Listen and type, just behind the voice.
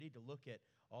to look at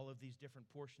all of these different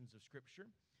portions of Scripture.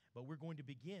 But we're going to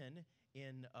begin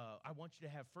in, I want you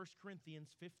to have 1 Corinthians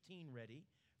 15 ready.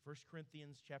 1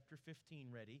 Corinthians chapter 15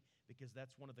 ready, because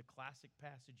that's one of the classic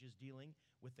passages dealing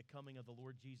with the coming of the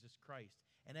Lord Jesus Christ.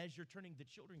 And as you're turning, the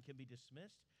children can be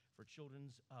dismissed for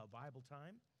children's Bible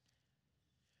time.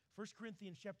 1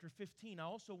 Corinthians chapter 15, I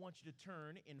also want you to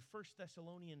turn in 1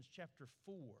 Thessalonians chapter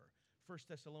 4. 1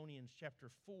 Thessalonians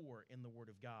chapter 4 in the Word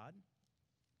of God.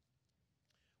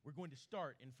 We're going to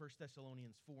start in 1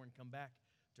 Thessalonians 4 and come back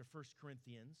to 1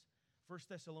 Corinthians. 1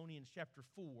 Thessalonians chapter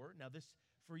 4. Now this,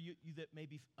 for you that may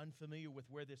be unfamiliar with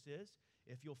where this is,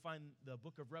 if you'll find the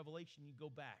book of Revelation, you go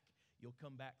back. You'll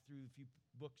come back through a few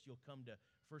books. You'll come to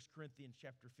 1 Corinthians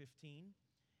chapter 15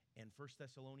 and 1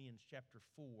 Thessalonians chapter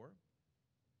 4.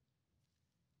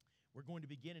 We're going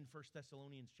to begin in 1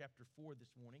 Thessalonians chapter 4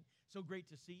 this morning. So great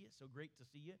to see you. So great to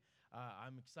see you.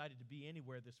 I'm excited to be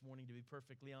anywhere this morning, to be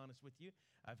perfectly honest with you.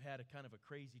 I've had a kind of a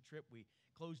crazy trip. We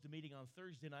closed a meeting on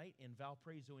Thursday night in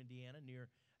Valparaiso, Indiana, near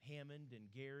Hammond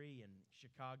and Gary and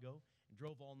Chicago, and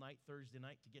drove all night Thursday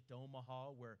night to get to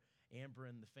Omaha, where Amber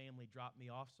and the family dropped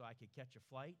me off so I could catch a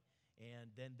flight.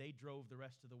 And then they drove the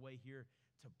rest of the way here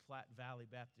to Platte Valley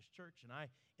Baptist Church. And I,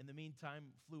 in the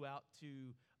meantime, flew out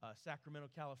to Sacramento,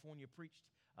 California, preached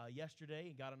yesterday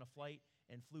and got on a flight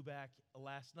and flew back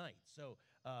last night. So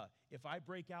if I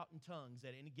break out in tongues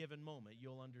at any given moment,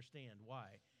 you'll understand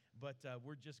why. But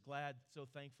we're just glad, so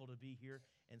thankful to be here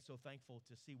and so thankful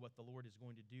to see what the Lord is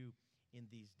going to do in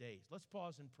these days. Let's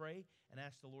pause and pray and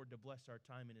ask the Lord to bless our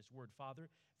time in His Word. Father,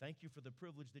 thank you for the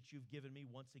privilege that you've given me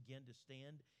once again to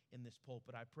stand in this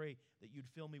pulpit. I pray that you'd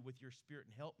fill me with your Spirit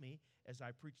and help me as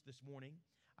I preach this morning.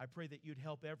 I pray that you'd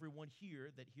help everyone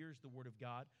here that hears the Word of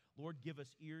God. Lord, give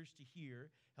us ears to hear.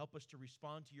 Help us to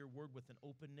respond to your Word with an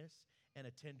openness and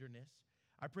a tenderness.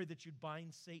 I pray that you'd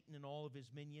bind Satan and all of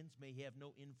his minions. May he have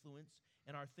no influence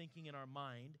in our thinking and our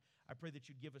mind. I pray that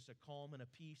you'd give us a calm and a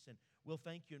peace, and we'll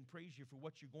thank you and praise you for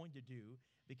what you're going to do,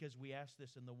 because we ask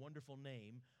this in the wonderful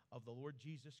name of the Lord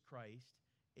Jesus Christ.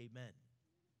 Amen.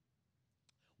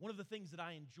 One of the things that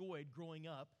I enjoyed growing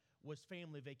up was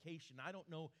family vacation. I don't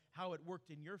know how it worked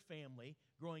in your family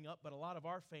growing up, but a lot of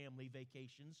our family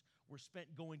vacations were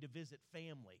spent going to visit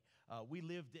family. We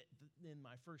lived in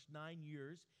my first 9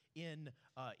 years in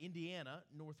Indiana,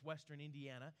 northwestern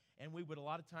Indiana, and we would a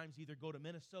lot of times either go to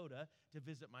Minnesota to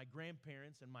visit my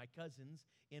grandparents and my cousins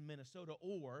in Minnesota,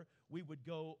 or we would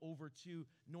go over to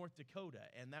North Dakota,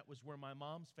 and that was where my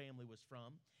mom's family was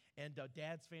from. And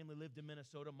Dad's family lived in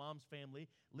Minnesota. Mom's family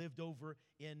lived over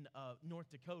in North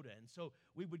Dakota. And so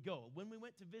we would go. When we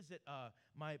went to visit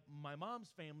my mom's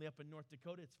family up in North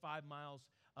Dakota, it's 5 miles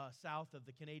south of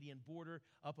the Canadian border,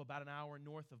 up about an hour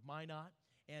north of Minot.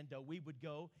 And we would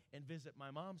go and visit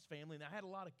my mom's family. And I had a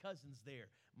lot of cousins there.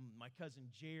 My cousin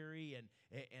Jerry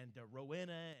and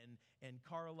Rowena and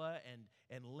Carla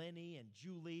and Lenny and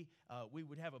Julie. We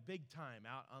would have a big time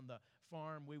out on the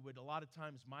farm. We would, a lot of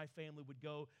times, my family would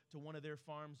go to one of their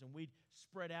farms, and we'd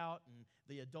spread out, and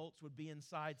the adults would be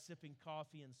inside sipping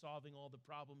coffee and solving all the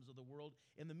problems of the world.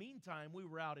 In the meantime, we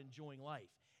were out enjoying life.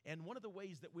 And one of the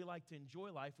ways that we like to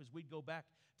enjoy life was we'd go back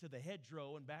to the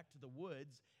hedgerow and back to the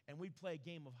woods, and we'd play a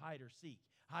game of hide and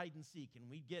seek. And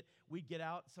we'd get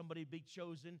out, somebody'd be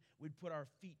chosen, we'd put our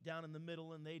feet down in the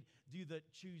middle, and they'd do the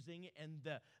choosing and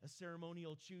the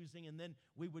ceremonial choosing, and then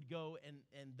we would go,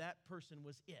 and that person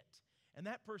was it. And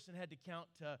that person had to count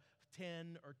to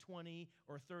 10 or 20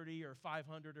 or 30 or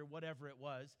 500 or whatever it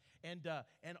was. And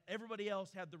everybody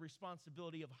else had the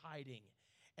responsibility of hiding.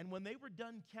 And when they were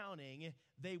done counting,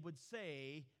 they would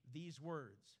say these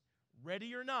words: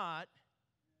 "Ready or not,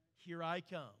 here I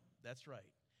come." That's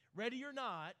right. Ready or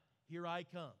not, here I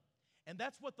come. And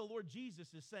that's what the Lord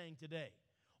Jesus is saying today.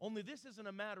 Only this isn't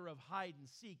a matter of hide and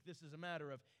seek. This is a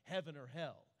matter of heaven or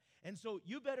hell. And so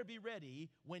you better be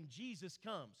ready when Jesus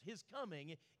comes. His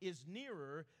coming is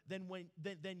nearer than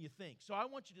you think. So I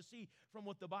want you to see from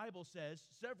what the Bible says,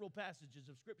 several passages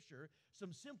of Scripture,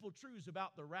 some simple truths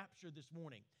about the rapture this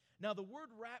morning. Now, the word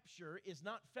rapture is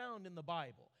not found in the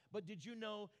Bible. But did you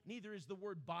know neither is the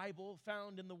word Bible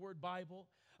found in the word Bible,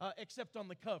 except on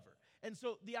the cover. And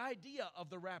so the idea of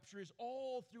the rapture is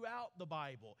all throughout the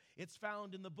Bible. It's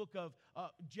found in the book of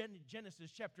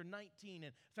Genesis chapter 19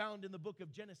 and found in the book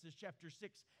of Genesis chapter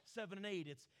 6, 7, and 8.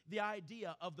 It's the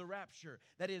idea of the rapture.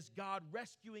 That is God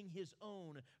rescuing His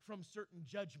own from certain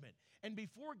judgment. And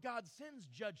before God sends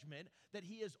judgment that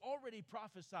He has already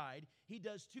prophesied, He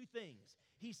does two things.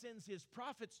 He sends His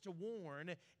prophets to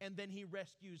warn, and then He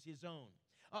rescues His own.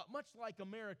 much like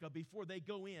America before they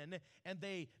go in and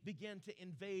they begin to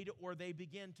invade or they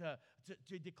begin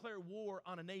to declare war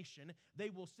on a nation. They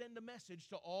will send a message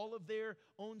to all of their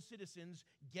own citizens,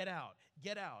 get out,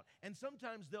 get out. And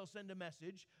sometimes they'll send a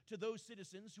message to those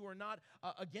citizens who are not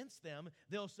against them.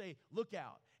 They'll say, look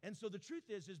out. And so the truth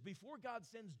is before God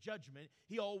sends judgment,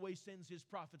 he always sends his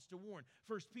prophets to warn.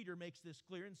 1 Peter makes this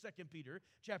clear in 2 Peter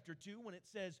chapter 2 when it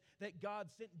says that God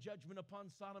sent judgment upon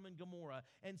Sodom and Gomorrah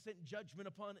and sent judgment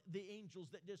upon the angels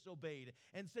that disobeyed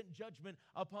and sent judgment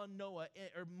upon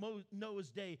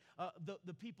Noah's day,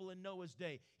 the people in Noah's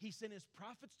day. He sent his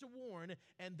prophets to warn,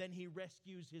 and then he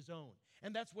rescues his own.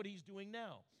 And that's what he's doing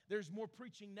now. There's more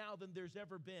preaching now than there's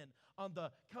ever been on the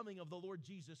coming of the Lord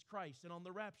Jesus Christ and on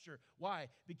the rapture. Why?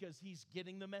 Because he's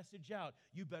getting the message out.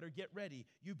 You better get ready.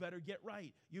 You better get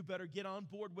right. You better get on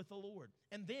board with the Lord.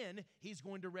 And then he's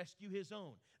going to rescue his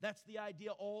own. That's the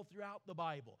idea all throughout the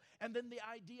Bible. And then the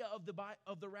idea of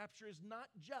the rapture is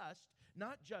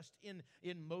not just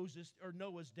in Moses or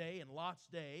Noah's day and Lot's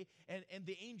day and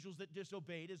the angels that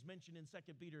disobeyed as mentioned in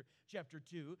 2 Peter chapter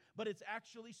 2, but it's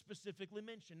actually specifically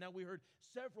mentioned. Now we heard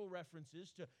several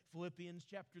references to Philippians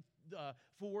chapter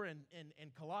 4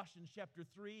 and Colossians chapter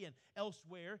 3 and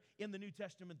elsewhere in the New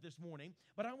Testament this morning,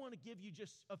 but I want to give you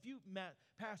just a few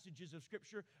passages of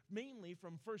Scripture, mainly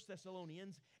from 1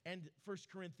 Thessalonians and 1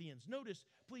 Corinthians. Notice,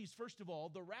 please, first of all,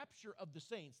 the rapture of the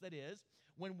saints, that is,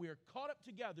 when we're caught up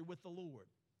together with the Lord,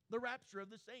 the rapture of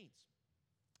the saints.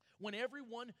 When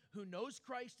everyone who knows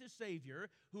Christ as Savior,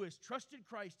 who has trusted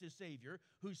Christ as Savior,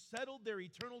 who's settled their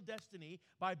eternal destiny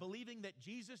by believing that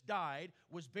Jesus died,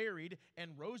 was buried,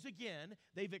 and rose again,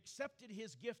 they've accepted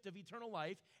his gift of eternal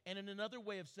life, and in another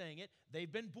way of saying it,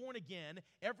 they've been born again.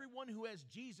 Everyone who has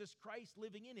Jesus Christ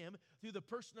living in him through the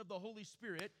person of the Holy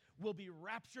Spirit will be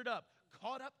raptured up,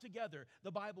 caught up together. The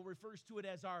Bible refers to it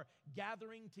as our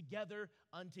gathering together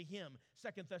unto him.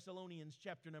 2 Thessalonians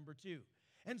chapter number 2.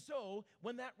 And so,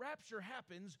 when that rapture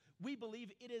happens, we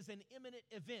believe it is an imminent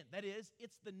event. That is,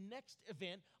 it's the next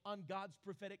event on God's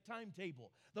prophetic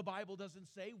timetable. The Bible doesn't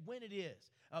say when it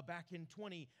is. Back in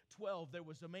 2012, there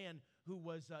was a man who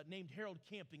was named Harold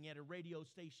Camping at a radio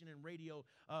station and radio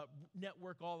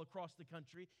network all across the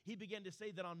country. He began to say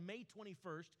that on May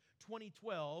 21st,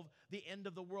 2012, the end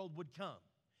of the world would come.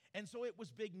 And so it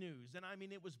was big news. And I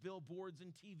mean, it was billboards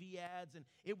and TV ads, and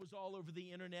it was all over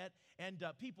the internet. And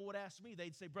people would ask me,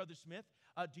 they'd say, Brother Smith,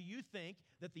 do you think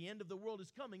that the end of the world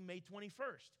is coming May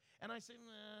 21st? And I said,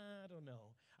 I don't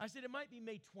know. I said, it might be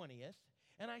May 20th.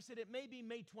 And I said, it may be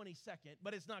May 22nd,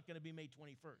 but it's not going to be May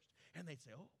 21st. And they'd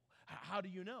say, oh, how do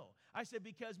you know? I said,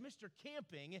 because Mr.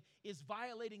 Camping is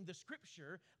violating the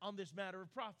Scripture on this matter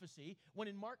of prophecy, when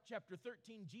in Mark chapter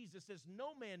 13, Jesus says,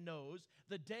 no man knows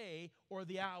the day or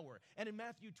the hour. And in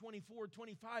Matthew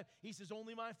 24:25, he says,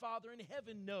 only my Father in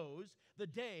heaven knows the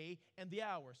day and the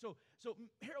hour. So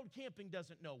Harold Camping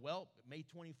doesn't know. Well, May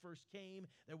 21st came,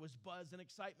 there was buzz and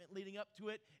excitement leading up to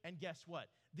it, and guess what?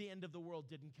 The end of the world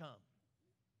didn't come.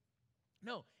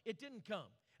 No, it didn't come.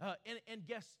 And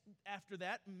guess after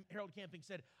that, Harold Camping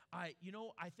said, I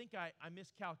think I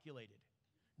miscalculated.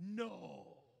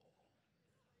 No.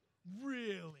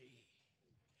 Really?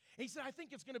 He said, I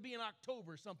think it's going to be in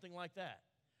October, something like that.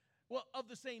 Well, of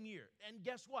the same year. And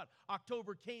guess what?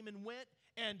 October came and went,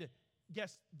 and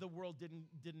guess the world didn't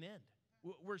end.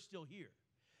 We're still here.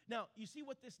 Now, you see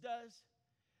what this does?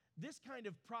 This kind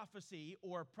of prophecy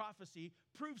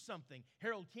proves something.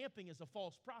 Harold Camping is a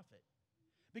false prophet.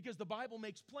 Because the Bible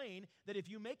makes plain that if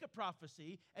you make a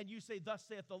prophecy and you say, thus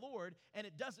saith the Lord, and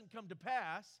it doesn't come to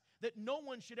pass, that no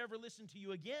one should ever listen to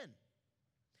you again.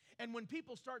 And when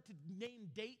people start to name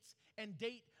dates and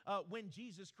date when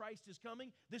Jesus Christ is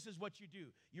coming, this is what you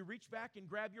do. You reach back and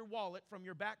grab your wallet from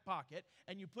your back pocket,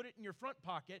 and you put it in your front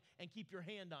pocket and keep your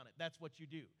hand on it. That's what you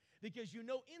do. Because you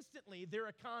know instantly they're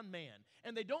a con man.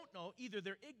 And they don't know, either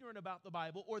they're ignorant about the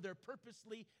Bible or they're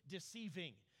purposely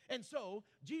deceiving. And so,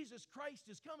 Jesus Christ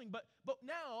is coming, but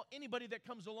now anybody that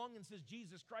comes along and says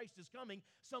Jesus Christ is coming,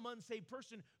 some unsaved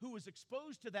person who was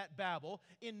exposed to that babble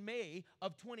in May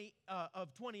of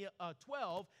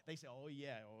 2012, they say, oh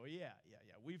yeah,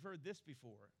 we've heard this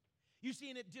before. You see,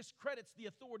 and it discredits the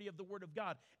authority of the Word of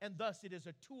God, and thus it is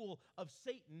a tool of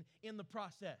Satan in the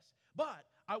process. But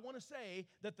I want to say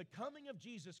that the coming of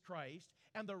Jesus Christ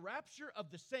and the rapture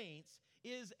of the saints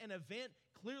is an event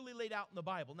clearly laid out in the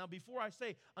Bible. Now, before I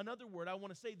say another word, I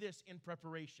want to say this in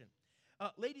preparation.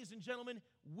 Ladies and gentlemen,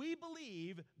 we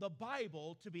believe the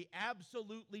Bible to be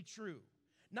absolutely true.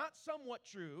 Not somewhat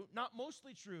true, not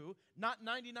mostly true, not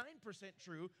 99%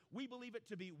 true. We believe it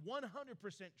to be 100%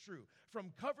 true.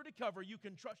 From cover to cover, you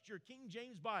can trust your King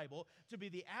James Bible to be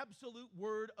the absolute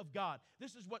Word of God.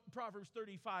 This is what Proverbs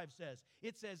 35 says.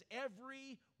 It says,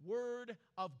 every word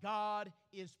of God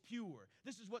is pure.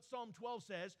 This is what Psalm 12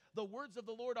 says. The words of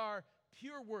the Lord are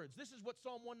pure words. This is what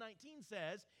Psalm 119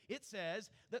 says. It says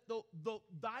that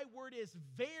thy word is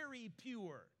very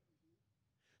pure.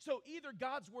 So either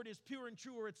God's word is pure and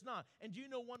true or it's not. And do you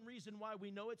know one reason why we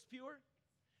know it's pure?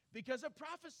 Because of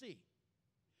prophecy.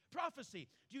 Prophecy.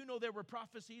 Do you know there were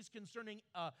prophecies concerning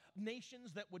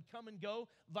nations that would come and go,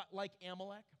 like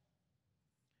Amalek?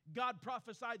 God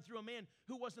prophesied through a man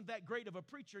who wasn't that great of a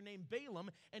preacher named Balaam,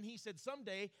 and he said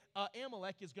someday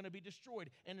Amalek is going to be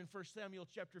destroyed. And in 1 Samuel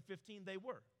chapter 15, they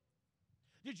were.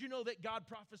 Did you know that God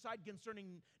prophesied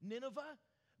concerning Nineveh?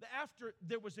 After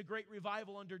there was a great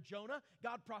revival under Jonah,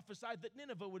 God prophesied that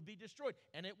Nineveh would be destroyed,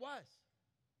 and it was.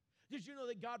 Did you know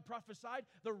that God prophesied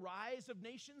the rise of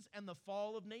nations and the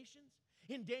fall of nations?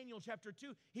 In Daniel chapter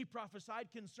 2, he prophesied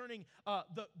concerning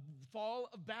the fall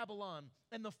of Babylon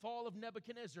and the fall of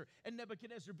Nebuchadnezzar, and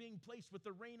Nebuchadnezzar being placed with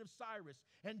the reign of Cyrus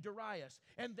and Darius,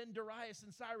 and then Darius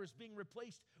and Cyrus being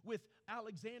replaced with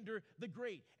Alexander the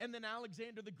Great, and then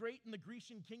Alexander the Great and the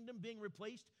Grecian kingdom being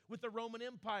replaced with the Roman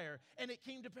Empire. And it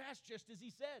came to pass just as he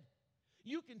said.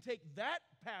 You can take that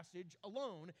passage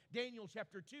alone, Daniel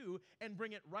chapter 2, and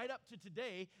bring it right up to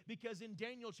today, because in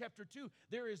Daniel chapter 2,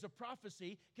 there is a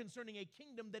prophecy concerning a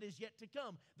kingdom that is yet to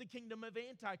come, the kingdom of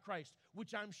Antichrist,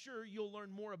 which I'm sure you'll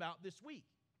learn more about this week.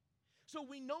 So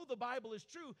we know the Bible is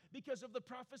true because of the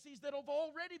prophecies that have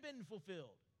already been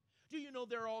fulfilled. Do you know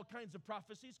there are all kinds of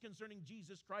prophecies concerning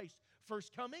Jesus Christ's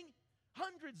first coming?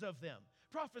 Hundreds of them.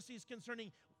 Prophecies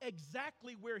concerning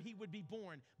exactly where he would be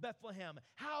born, Bethlehem,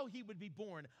 how he would be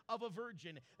born of a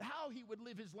virgin, how he would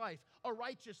live his life, a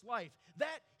righteous life,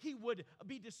 that he would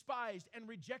be despised and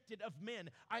rejected of men,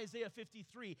 Isaiah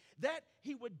 53, that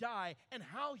he would die and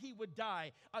how he would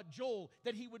die, Joel,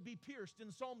 that he would be pierced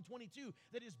in Psalm 22,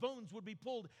 that his bones would be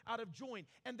pulled out of joint,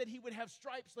 and that he would have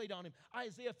stripes laid on him,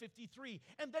 Isaiah 53,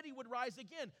 and that he would rise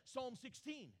again, Psalm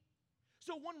 16.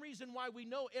 So one reason why we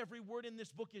know every word in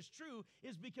this book is true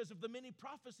is because of the many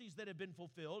prophecies that have been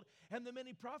fulfilled and the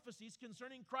many prophecies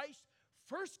concerning Christ's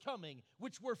first coming,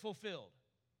 which were fulfilled.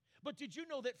 But did you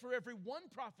know that for every one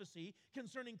prophecy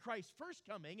concerning Christ's first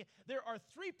coming, there are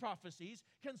 3 prophecies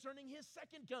concerning his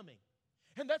second coming?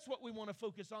 And that's what we want to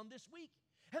focus on this week.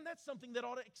 And that's something that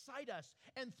ought to excite us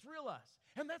and thrill us.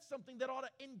 And that's something that ought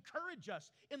to encourage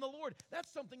us in the Lord. That's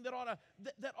something that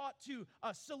ought to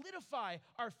solidify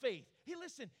our faith. Hey,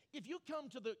 listen, if you come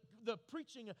to the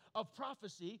preaching of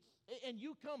prophecy and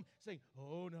you come saying,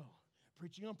 oh no,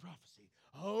 preaching on prophecy,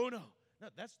 oh no. No,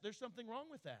 there's something wrong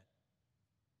with that.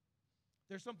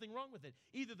 There's something wrong with it.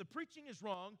 Either the preaching is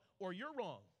wrong or you're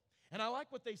wrong. And I like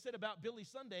what they said about Billy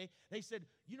Sunday. They said,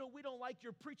 you know, we don't like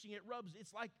your preaching.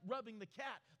 It's like rubbing the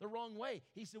cat the wrong way.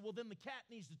 He said, well, then the cat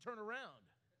needs to turn around.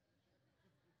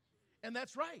 And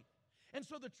that's right. And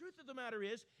so the truth of the matter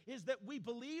is that we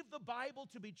believe the Bible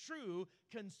to be true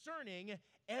concerning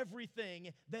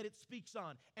everything that it speaks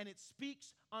on. And it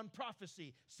speaks on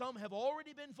prophecy. Some have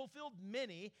already been fulfilled,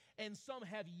 many, and some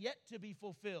have yet to be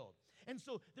fulfilled. And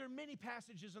so there are many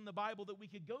passages in the Bible that we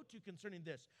could go to concerning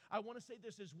this. I want to say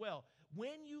this as well.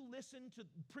 When you listen to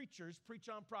preachers preach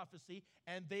on prophecy,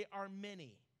 and they are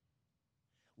many,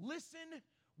 listen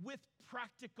with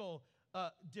practical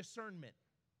discernment.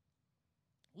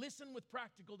 Listen with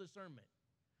practical discernment.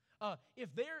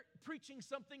 If they're preaching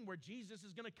something where Jesus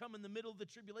is going to come in the middle of the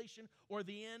tribulation or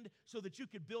the end so that you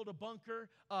could build a bunker,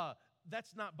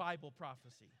 that's not Bible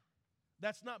prophecy.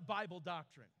 That's not Bible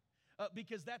doctrine.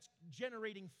 Because that's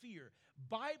generating fear.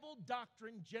 Bible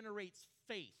doctrine generates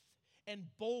faith and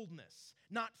boldness,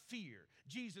 not fear.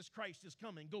 Jesus Christ is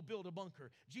coming, go build a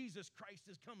bunker. Jesus Christ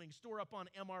is coming, store up on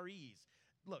MREs.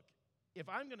 Look, if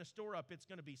I'm going to store up, it's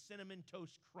going to be Cinnamon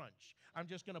Toast Crunch. I'm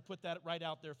just going to put that right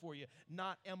out there for you,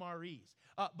 not MREs.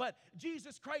 But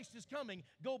Jesus Christ is coming,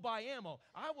 go buy ammo.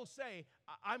 I will say,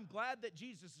 I'm glad that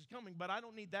Jesus is coming, but I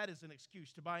don't need that as an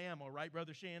excuse to buy ammo, right,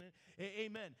 Brother Shannon?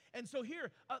 Amen. And so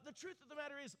here, the truth of the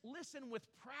matter is, listen with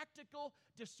practical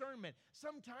discernment.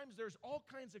 Sometimes there's all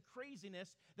kinds of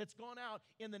craziness that's gone out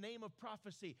in the name of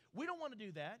prophecy. We don't want to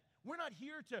do that. We're not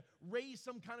here to raise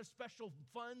some kind of special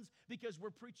funds because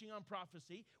we're preaching on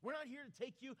prophecy. We're not here to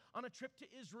take you on a trip to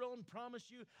Israel and promise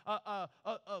you a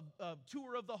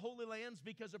tour of the Holy Lands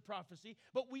because of prophecy.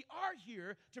 But we are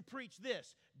here to preach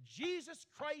this. Jesus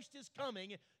Christ is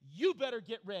coming. You better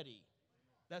get ready.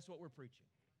 That's what we're preaching.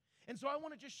 And so I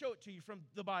want to just show it to you from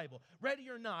the Bible. Ready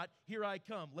or not, here I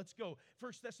come. Let's go.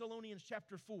 1 Thessalonians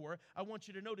chapter 4. I want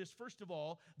you to notice, first of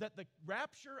all, that the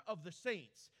rapture of the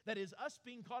saints, that is us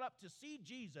being caught up to see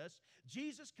Jesus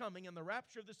coming, and the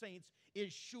rapture of the saints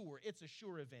is sure. It's a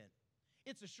sure event.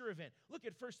 It's a sure event. Look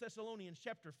at 1 Thessalonians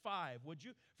chapter 5, would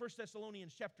you? 1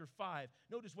 Thessalonians chapter 5.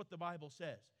 Notice what the Bible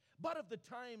says. But of the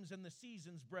times and the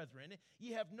seasons, brethren,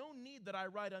 ye have no need that I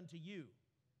write unto you.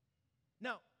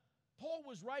 Now, Paul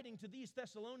was writing to these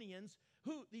Thessalonians,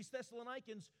 where he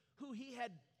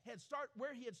had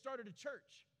started a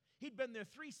church. He'd been there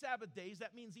 3 Sabbath days.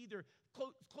 That means either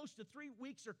close to 3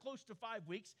 weeks or close to 5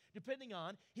 weeks, depending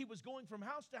on. He was going from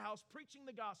house to house preaching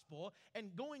the gospel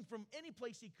and going from any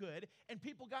place he could, and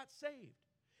people got saved.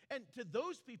 And to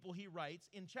those people he writes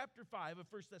in chapter 5 of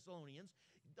 1 Thessalonians,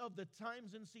 of the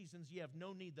times and seasons ye have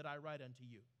no need that I write unto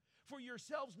you. For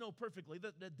yourselves know perfectly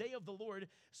that the day of the Lord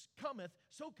cometh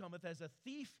as a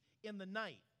thief in the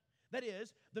night. That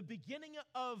is, the beginning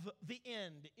of the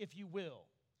end, if you will.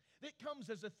 It comes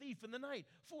as a thief in the night.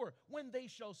 For when they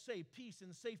shall say peace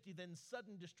and safety, then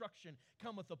sudden destruction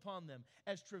cometh upon them,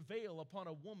 as travail upon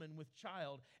a woman with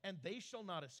child, and they shall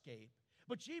not escape.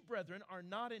 But ye, brethren, are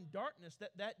not in darkness,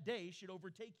 that day should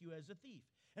overtake you as a thief.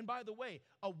 And by the way,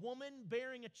 a woman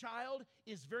bearing a child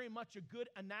is very much a good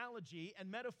analogy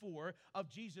and metaphor of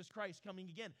Jesus Christ coming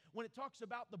again. When it talks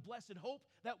about the blessed hope,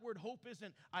 that word hope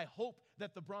isn't, I hope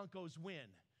that the Broncos win.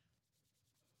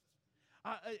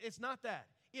 It's not that.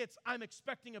 It's, I'm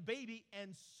expecting a baby,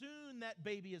 and soon that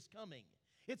baby is coming.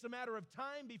 It's a matter of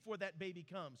time before that baby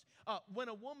comes. When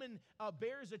a woman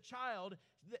bears a child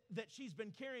that she's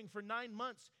been carrying for 9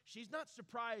 months, she's not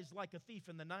surprised like a thief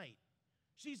in the night.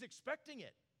 She's expecting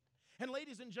it. And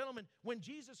ladies and gentlemen, when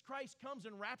Jesus Christ comes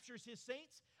and raptures his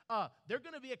saints, they're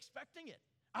going to be expecting it.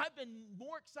 I've been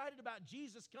more excited about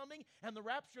Jesus coming and the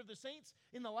rapture of the saints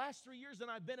in the last 3 years than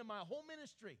I've been in my whole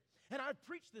ministry. And I've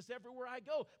preached this everywhere I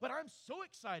go, but I'm so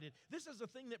excited. This is a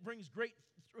thing that brings great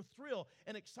thrill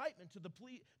and excitement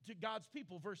to God's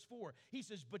people. Verse 4, he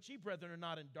says, but ye, brethren, are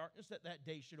not in darkness, that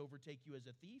day should overtake you as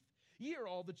a thief. Ye are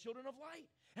all the children of light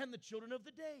and the children of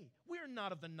the day. We are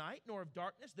not of the night nor of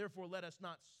darkness. Therefore let us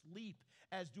not sleep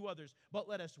as do others, but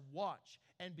let us watch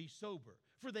and be sober.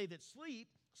 For they that sleep,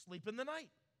 sleep in the night.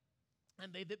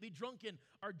 And they that be drunken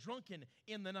are drunken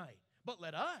in the night. But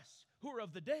let us, who are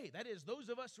of the day, that is, those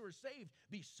of us who are saved,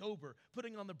 be sober,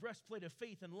 putting on the breastplate of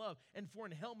faith and love, and for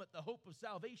an helmet the hope of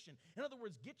salvation. In other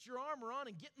words, get your armor on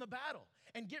and get in the battle,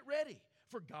 and get ready.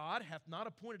 For God hath not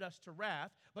appointed us to wrath,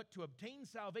 but to obtain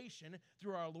salvation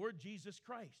through our Lord Jesus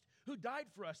Christ, who died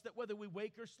for us, that whether we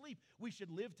wake or sleep, we should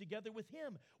live together with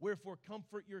him. Wherefore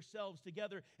comfort yourselves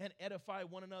together and edify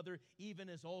one another, even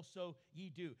as also ye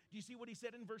do. Do you see what he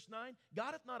said in verse 9?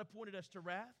 God hath not appointed us to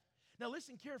wrath. Now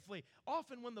listen carefully.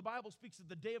 Often when the Bible speaks of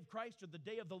the day of Christ or the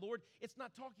day of the Lord, it's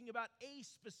not talking about a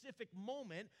specific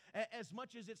moment as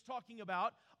much as it's talking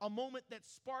about a moment that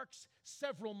sparks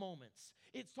several moments.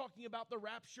 It's talking about the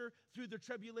rapture through the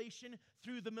tribulation,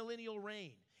 through the millennial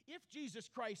reign. If Jesus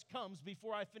Christ comes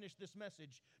before I finish this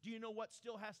message, do you know what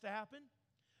still has to happen?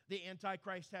 The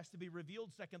Antichrist has to be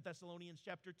revealed, 2 Thessalonians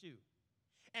chapter 2,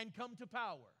 and come to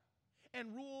power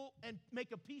and rule and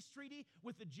make a peace treaty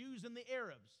with the Jews and the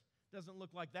Arabs. Doesn't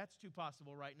look like that's too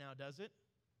possible right now, does it?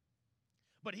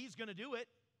 But he's going to do it.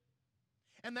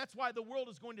 And that's why the world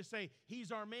is going to say, he's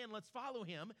our man, let's follow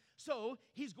him. So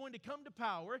he's going to come to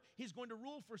power. He's going to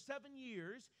rule for 7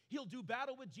 years. He'll do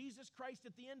battle with Jesus Christ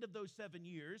at the end of those 7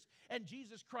 years. And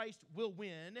Jesus Christ will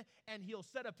win, and he'll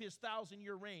set up his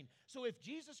 1,000-year reign. So if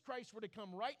Jesus Christ were to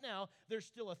come right now, there's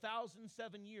still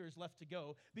 1,007 years left to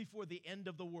go before the end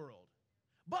of the world.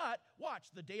 But watch,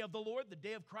 the day of the Lord, the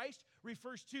day of Christ,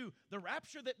 refers to the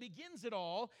rapture that begins it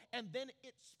all, and then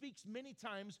it speaks many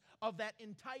times of that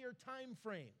entire time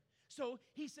frame. So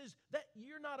he says that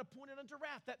you're not appointed unto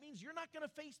wrath. That means you're not going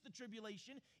to face the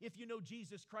tribulation if you know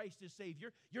Jesus Christ is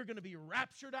Savior. You're going to be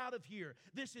raptured out of here.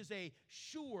 This is a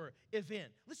sure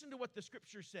event. Listen to what the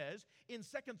scripture says in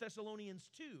 2 Thessalonians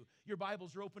 2. Your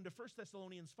Bibles are open to 1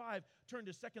 Thessalonians 5. Turn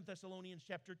to 2 Thessalonians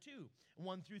chapter 2,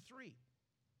 1 through 3.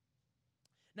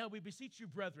 Now we beseech you,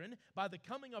 brethren, by the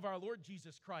coming of our Lord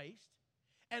Jesus Christ,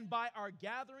 and by our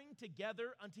gathering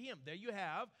together unto him. There you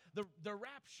have the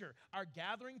rapture, our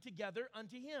gathering together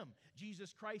unto him.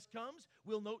 Jesus Christ comes.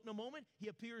 We'll note in a moment, he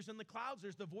appears in the clouds.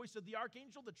 There's the voice of the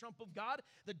archangel, the trump of God.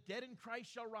 The dead in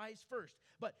Christ shall rise first.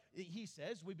 But he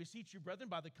says, we beseech you, brethren,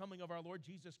 by the coming of our Lord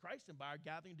Jesus Christ, and by our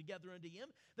gathering together unto him,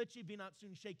 that ye be not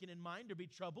soon shaken in mind or be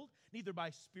troubled, neither by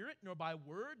spirit, nor by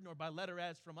word, nor by letter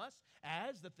as from us,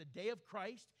 as that the day of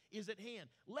Christ is at hand.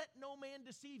 Let no man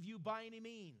deceive you by any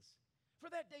means. For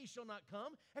that day shall not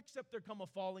come, except there come a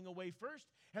falling away first,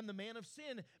 and the man of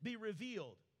sin be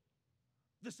revealed,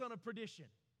 the son of perdition.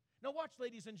 Now watch,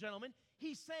 ladies and gentlemen.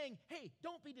 He's saying, hey,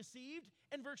 don't be deceived.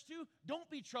 And verse 2, don't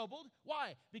be troubled.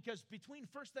 Why? Because between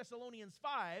 1 Thessalonians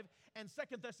 5 and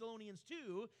 2 Thessalonians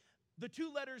 2, the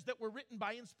two letters that were written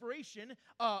by inspiration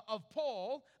of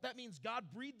Paul, that means God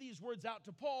breathed these words out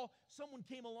to Paul. Someone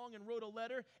came along and wrote a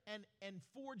letter and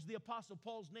forged the Apostle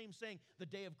Paul's name, saying, the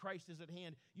day of Christ is at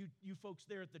hand. You folks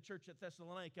there at the church at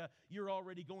Thessalonica, you're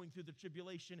already going through the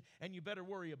tribulation, and you better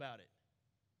worry about it.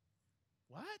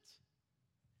 What?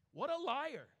 What a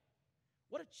liar.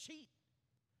 What a cheat.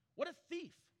 What a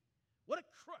thief. What a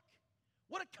crook.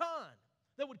 What a con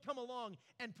that would come along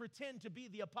and pretend to be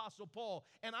the Apostle Paul.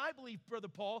 And I believe, Brother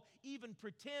Paul, even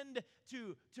pretend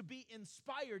to be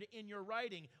inspired in your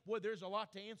writing. Boy, there's a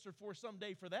lot to answer for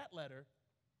someday for that letter.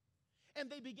 And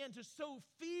they began to sow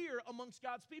fear amongst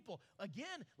God's people.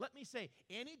 Again, let me say,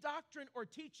 any doctrine or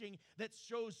teaching that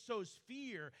sows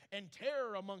fear and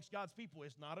terror amongst God's people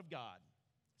is not of God.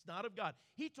 It's not of God.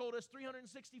 He told us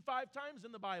 365 times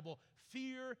in the Bible,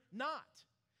 fear not.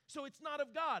 So it's not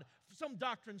of God. Some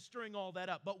doctrine stirring all that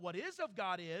up. But what is of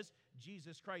God is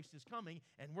Jesus Christ is coming,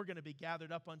 and we're going to be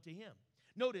gathered up unto him.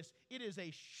 Notice, it is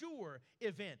a sure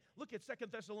event. Look at 2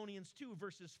 Thessalonians 2,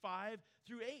 verses 5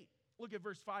 through 8. Look at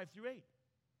verse 5 through 8.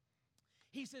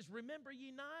 He says, remember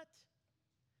ye not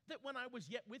that when I was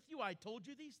yet with you, I told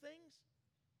you these things?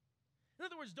 In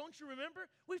other words, don't you remember?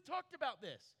 We've talked about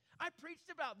this. I preached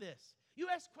about this. You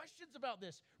asked questions about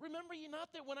this. Remember ye not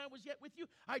that when I was yet with you,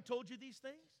 I told you these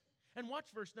things? And watch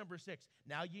verse number 6.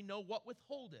 Now ye know what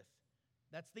withholdeth.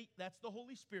 That's the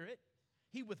Holy Spirit.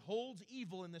 He withholds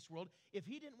evil in this world. If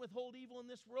he didn't withhold evil in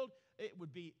this world, it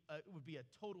would be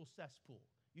a total cesspool.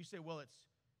 You say, well,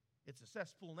 it's a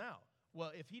cesspool now.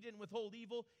 Well, if he didn't withhold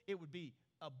evil, it would be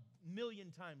a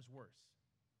million times worse.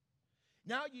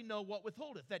 Now you know what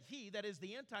withholdeth, that he, that is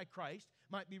the Antichrist,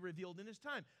 might be revealed in his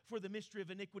time. For the mystery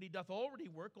of iniquity doth already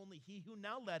work, only he who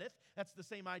now letteth, that's the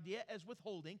same idea as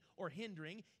withholding or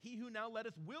hindering, he who now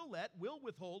letteth will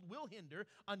withhold, will hinder,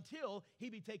 until he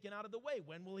be taken out of the way.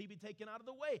 When will he be taken out of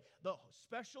the way? The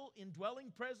special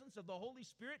indwelling presence of the Holy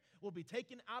Spirit will be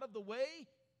taken out of the way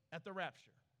at the rapture.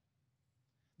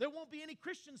 There won't be any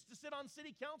Christians to sit on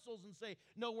city councils and say,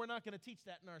 no, we're not going to teach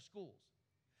that in our schools.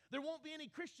 There won't be any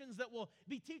Christians that will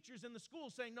be teachers in the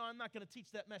schools saying, no, I'm not going to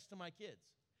teach that mess to my kids.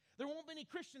 There won't be any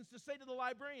Christians to say to the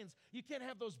librarians, you can't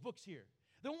have those books here.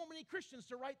 There won't be any Christians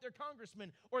to write their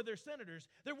congressmen or their senators.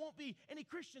 There won't be any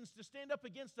Christians to stand up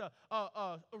against a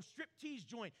striptease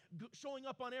joint showing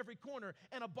up on every corner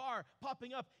and a bar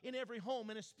popping up in every home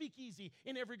and a speakeasy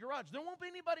in every garage. There won't be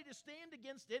anybody to stand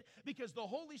against it because the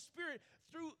Holy Spirit,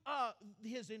 through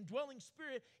his indwelling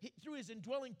spirit, through his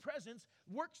indwelling presence,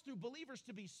 works through believers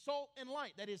to be salt and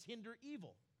light, that is, hinder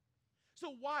evil.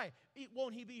 So why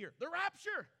won't he be here? The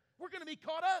rapture. We're going to be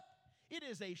caught up. It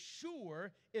is a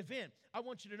sure event. I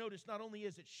want you to notice, not only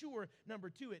is it sure, number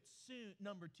two, it's soon.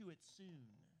 Number two, it's soon.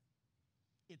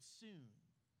 It's soon.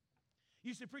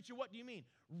 You say, preacher, what do you mean?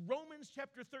 Romans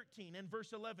chapter 13 and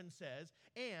verse 11 says,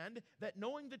 and that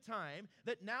knowing the time,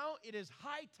 that now it is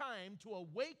high time to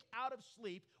awake out of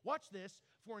sleep. Watch this.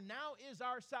 For now is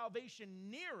our salvation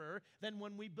nearer than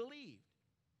when we believed.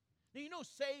 Now, you know,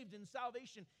 saved and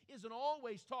salvation isn't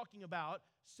always talking about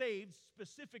saved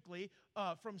specifically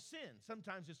from sin.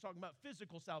 Sometimes it's talking about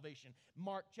physical salvation.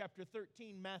 Mark chapter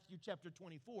 13, Matthew chapter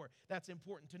 24. That's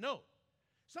important to note.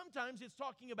 Sometimes it's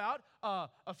talking about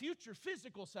a future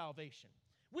physical salvation.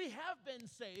 We have been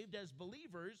saved as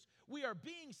believers. We are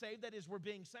being saved. That is, we're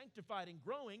being sanctified and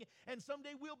growing. And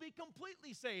someday we'll be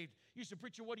completely saved. You say,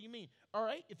 preacher, what do you mean? All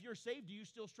right, if you're saved, do you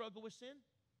still struggle with sin?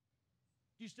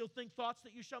 Do you still think thoughts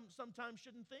that you sometimes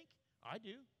shouldn't think? I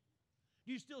do.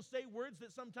 Do you still say words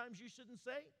that sometimes you shouldn't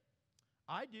say?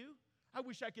 I do. I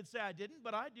wish I could say I didn't,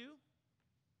 but I do.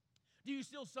 Do you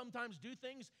still sometimes do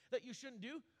things that you shouldn't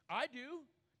do? I do.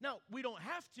 Now, we don't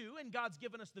have to, and God's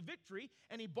given us the victory,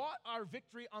 and he bought our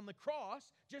victory on the cross,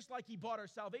 just like he bought our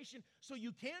salvation, so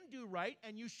you can do right,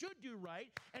 and you should do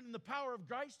right, and in the power of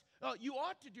Christ, you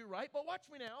ought to do right. But watch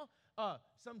me now.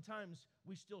 Sometimes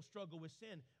we still struggle with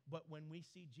sin, but when we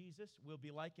see Jesus, we'll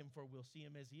be like him, for we'll see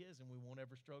him as he is, and we won't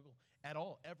ever struggle at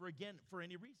all, ever again, for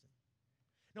any reason.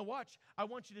 Now watch, I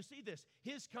want you to see this.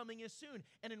 His coming is soon.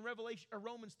 And in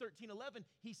Romans 13:11,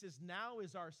 he says, now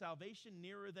is our salvation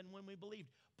nearer than when we believed.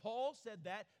 Paul said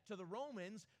that to the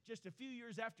Romans just a few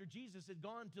years after Jesus had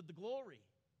gone to the glory.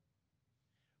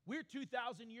 We're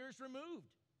 2,000 years removed.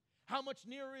 How much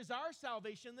nearer is our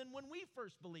salvation than when we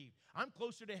first believed? I'm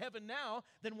closer to heaven now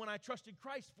than when I trusted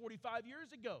Christ 45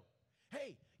 years ago.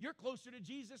 Hey, you're closer to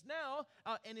Jesus now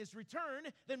and his return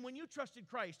than when you trusted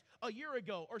Christ a year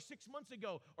ago or 6 months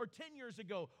ago or 10 years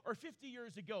ago or 50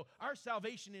 years ago. Our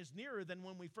salvation is nearer than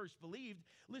when we first believed.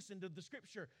 Listen to the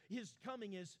scripture. His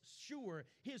coming is sure.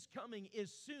 His coming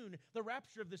is soon. The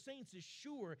rapture of the saints is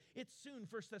sure. It's soon.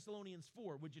 1 Thessalonians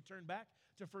 4. Would you turn back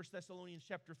to 1 Thessalonians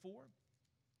chapter 4?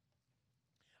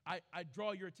 I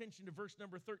draw your attention to verse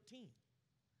number 13.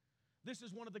 This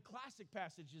is one of the classic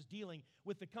passages dealing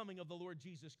with the coming of the Lord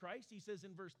Jesus Christ. He says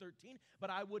in verse 13, "But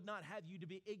I would not have you to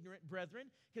be ignorant, brethren,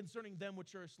 concerning them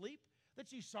which are asleep,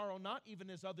 that ye sorrow not,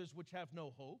 even as others which have no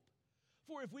hope.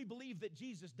 For if we believe that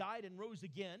Jesus died and rose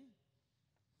again,"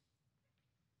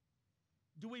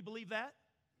 do we believe that?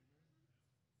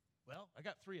 Well, I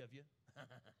got 3 of you.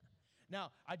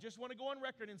 Now, I just want to go on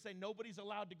record and say nobody's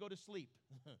allowed to go to sleep.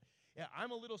 Yeah,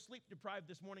 I'm a little sleep deprived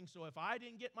this morning, so if I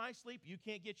didn't get my sleep, you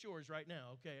can't get yours right now,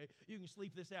 okay? You can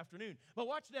sleep this afternoon. But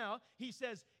watch now. He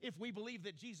says, if we believe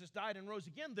that Jesus died and rose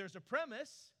again, there's a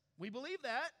premise. We believe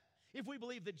that. If we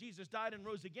believe that Jesus died and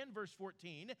rose again, verse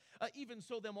 14, even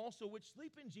so them also which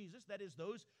sleep in Jesus, that is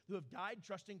those who have died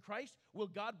trusting Christ, will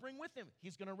God bring with him.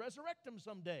 He's going to resurrect them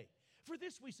someday. For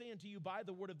this we say unto you by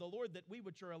the word of the Lord, that we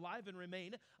which are alive and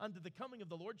remain unto the coming of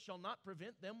the Lord shall not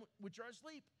prevent them which are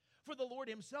asleep. For the Lord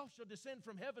himself shall descend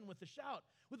from heaven with a shout,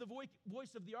 with the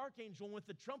voice of the archangel, and with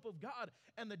the trump of God,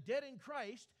 and the dead in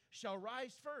Christ shall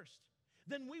rise first.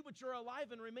 Then we which are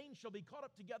alive and remain shall be caught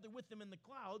up together with them in the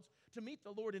clouds to meet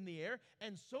the Lord in the air,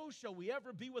 and so shall we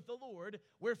ever be with the Lord.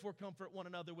 Wherefore comfort one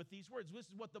another with these words. This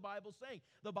is what the Bible's saying.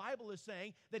 The Bible is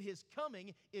saying that his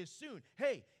coming is soon.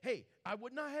 Hey, I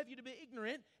would not have you to be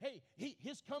ignorant. Hey,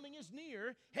 his coming is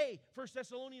near. Hey, 1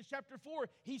 Thessalonians chapter 4,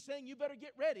 he's saying you better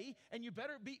get ready and you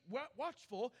better be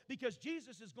watchful, because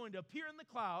Jesus is going to appear in the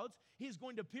clouds. He's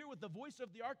going to appear with the voice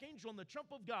of the archangel and the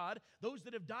trump of God. Those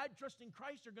that have died trusting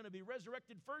Christ are going to be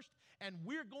resurrected first, and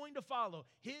we're going to follow.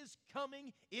 His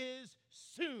coming is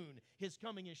soon. His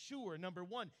coming is sure. Number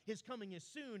 1, his coming is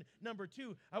soon. Number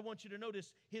 2, I want you to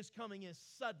notice his coming is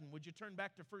sudden. Would you turn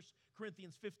back to 1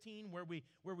 Corinthians 15 where we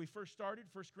first started?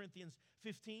 1 Corinthians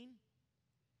 15.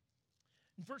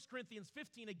 In 1 Corinthians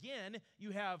 15, again,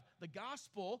 you have the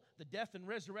gospel, the death and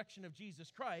resurrection of Jesus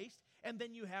Christ, and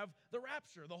then you have the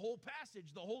rapture. The whole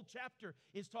passage, the whole chapter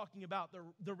is talking about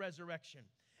the resurrection.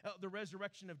 The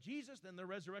resurrection of Jesus, then the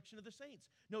resurrection of the saints.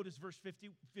 Notice verse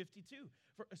 52,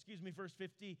 1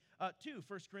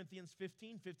 Corinthians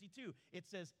 15, 52. It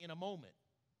says, in a moment,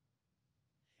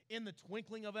 in the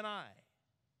twinkling of an eye,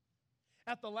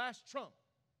 at the last trump,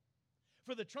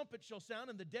 for the trumpet shall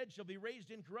sound, and the dead shall be raised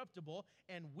incorruptible,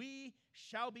 and we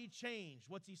shall be changed.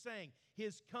 What's he saying?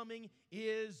 His coming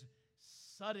is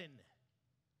sudden.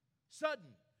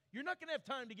 Sudden. You're not going to have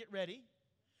time to get ready.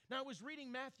 Now, I was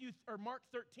reading Mark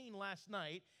 13 last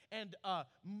night, and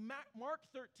Mark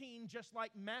 13, just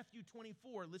like Matthew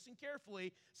 24, listen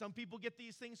carefully. Some people get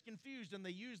these things confused, and they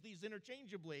use these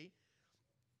interchangeably.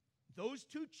 Those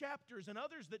 2 chapters and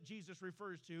others that Jesus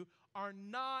refers to are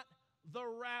not the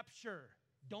rapture.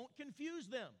 Don't confuse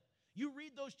them. You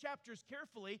read those chapters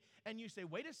carefully and you say,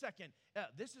 wait a second,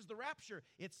 this is the rapture.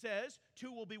 It says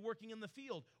 2 will be working in the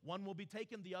field. 1 will be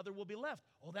taken, the other will be left.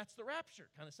 Oh, that's the rapture.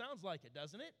 Kind of sounds like it,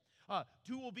 doesn't it?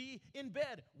 2 will be in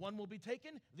bed. 1 will be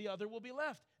taken, the other will be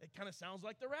left. It kind of sounds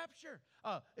like the rapture.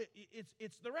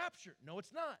 It's the rapture. No,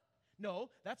 it's not.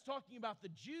 No, that's talking about the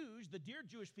Jews, the dear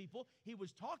Jewish people. He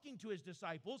was talking to his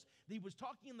disciples. He was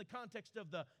talking in the context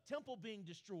of the temple being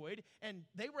destroyed, and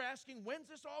they were asking, when's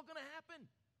this all going to happen?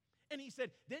 And he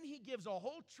said, then he gives a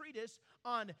whole treatise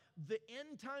on the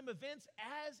end time events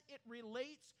as it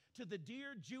relates to the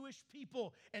dear Jewish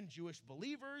people and Jewish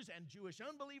believers and Jewish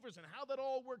unbelievers and how that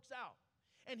all works out.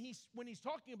 And when he's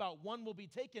talking about 1 will be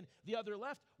taken, the other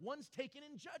left, 1's taken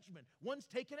in judgment, 1's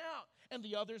taken out, and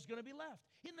the other's going to be left.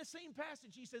 In the same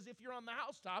passage, he says, if you're on the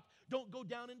housetop, don't go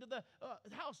down into the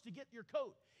house to get your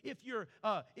coat. He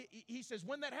says,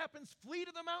 when that happens, flee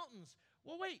to the mountains.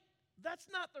 Well, wait, that's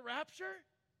not the rapture.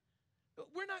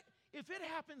 If it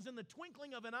happens in the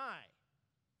twinkling of an eye,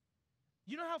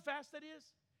 you know how fast that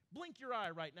is? Blink your eye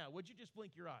right now. Would you just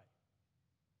blink your eye?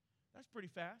 That's pretty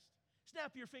fast.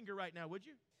 Snap your finger right now, would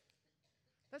you?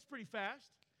 That's pretty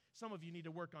fast. Some of you need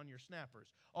to work on your snappers.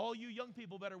 All you young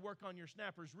people better work on your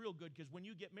snappers real good, because when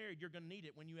you get married, you're going to need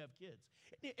it when you have kids.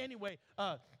 Anyway,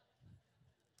 that's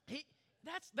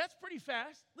pretty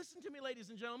fast. Listen to me, ladies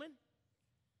and gentlemen.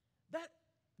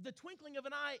 The twinkling of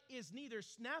an eye is neither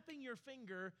snapping your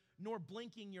finger nor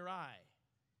blinking your eye.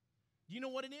 Do you know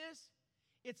what it is?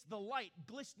 It's the light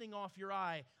glistening off your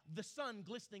eye, the sun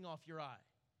glistening off your eye.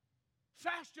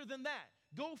 Faster than that.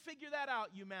 Go figure that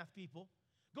out, you math people.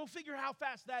 Go figure how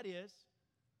fast that is.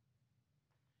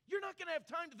 You're not going to have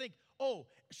time to think, oh,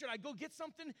 should I go get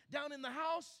something down in the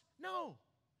house? No.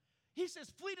 He says,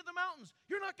 flee to the mountains.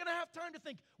 You're not going to have time to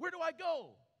think, where do I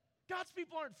go? God's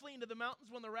people aren't fleeing to the mountains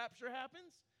when the rapture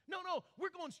happens. No,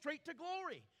 we're going straight to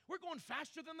glory. We're going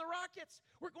faster than the rockets.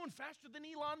 We're going faster than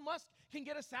Elon Musk can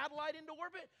get a satellite into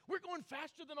orbit. We're going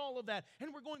faster than all of that,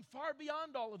 and we're going far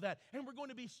beyond all of that, and we're going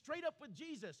to be straight up with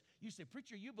Jesus. You say,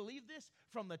 preacher, you believe this?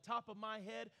 From the top of my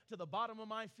head to the bottom of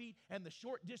my feet and the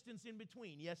short distance in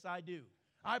between. Yes, I do.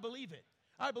 I believe it.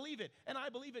 I believe it, and I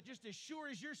believe it just as sure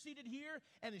as you're seated here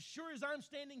and as sure as I'm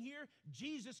standing here.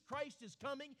 Jesus Christ is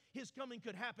coming. His coming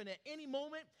could happen at any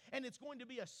moment, and it's going to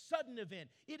be a sudden event.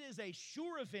 It is a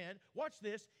sure event. Watch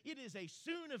this. It is a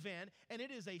soon event, and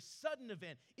it is a sudden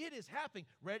event. It is happening.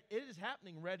 It is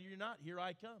happening. Ready or not, here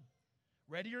I come.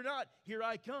 Ready or not, here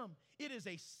I come. It is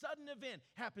a sudden event.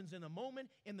 Happens in a moment,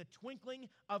 in the twinkling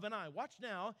of an eye. Watch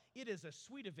now. It is a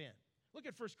sweet event. Look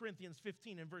at 1 Corinthians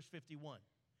 15 and verse 51.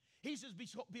 He says,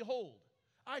 behold,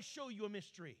 I show you a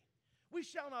mystery. We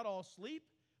shall not all sleep,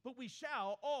 but we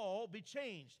shall all be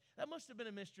changed. That must have been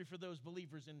a mystery for those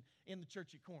believers in the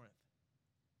church at Corinth.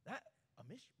 That, a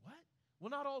mystery? What? Will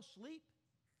not all sleep?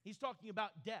 He's talking about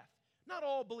death. Not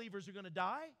all believers are going to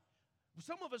die.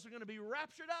 Some of us are going to be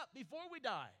raptured up before we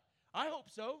die. I hope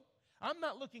so. I'm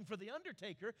not looking for the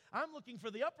undertaker. I'm looking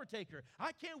for the uppertaker.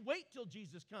 I can't wait till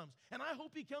Jesus comes, and I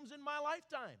hope he comes in my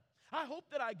lifetime. I hope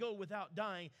that I go without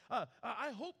dying.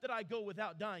 I hope that I go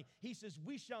without dying. He says,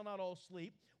 we shall not all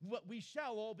sleep, but we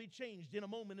shall all be changed in a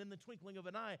moment, in the twinkling of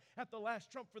an eye. At the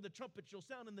last trump, for the trumpet shall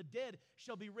sound, and the dead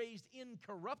shall be raised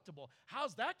incorruptible.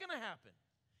 How's that going to happen?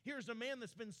 Here's a man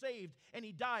that's been saved, and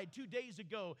he died 2 days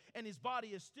ago, and his body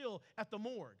is still at the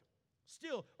morgue,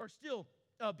 still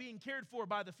being cared for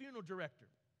by the funeral director.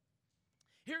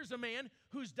 Here's a man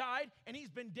who's died, and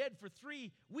he's been dead for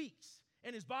 3 weeks,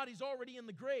 and his body's already in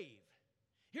the grave.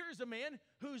 Here's a man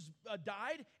who's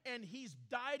died, and he's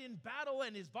died in battle,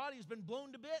 and his body's been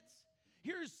blown to bits.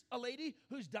 Here's a lady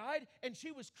who's died, and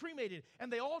she was cremated,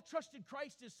 and they all trusted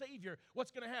Christ as Savior.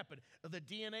 What's going to happen? The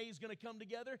DNA is going to come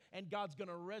together, and God's going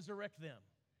to resurrect them.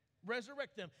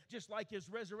 Resurrect them, just like his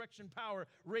resurrection power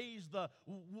raised the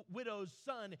widow's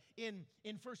son in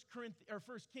 1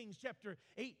 Kings chapter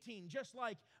 18, just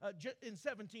like in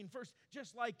 17,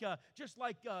 just like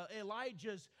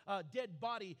Elijah's dead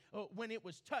body when it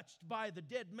was touched by the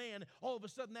dead man, all of a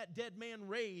sudden that dead man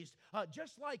raised,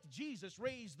 just like Jesus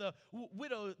raised the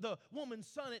woman's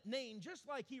son at Nain, just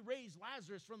like he raised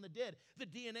Lazarus from the dead. The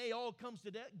DNA all comes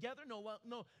together.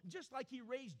 No, just like he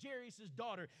raised Jairus'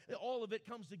 daughter, all of it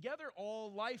comes together.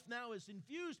 All life now is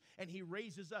infused, and he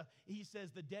raises up. He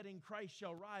says, the dead in Christ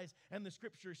shall rise, and the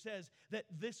scripture says that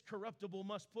this corruptible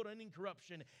must put on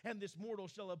incorruption, and this mortal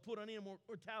shall have put on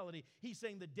immortality. He's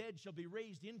saying the dead shall be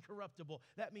raised incorruptible.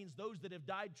 That means those that have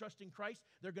died trusting Christ,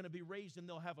 they're going to be raised, and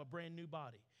they'll have a brand new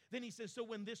body. Then he says, so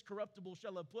when this corruptible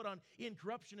shall have put on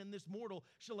incorruption, and this mortal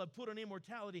shall have put on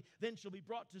immortality, then shall be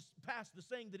brought to pass the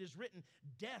saying that is written,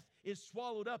 death is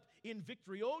swallowed up in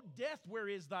victory. O death, where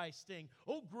is thy sting?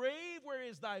 O grave, where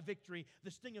is thy victory?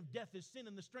 The sting of death is sin,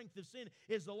 and the strength of sin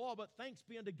is the law. But thanks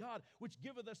be unto God, which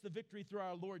giveth us the victory through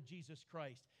our Lord Jesus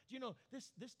Christ. Do you know,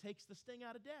 this takes the sting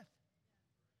out of death.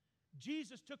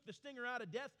 Jesus took the stinger out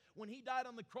of death when he died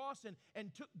on the cross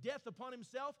and took death upon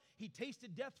himself. He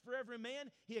tasted death for every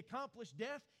man. He accomplished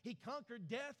death. He conquered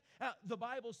death, the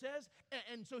Bible says.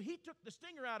 And so he took the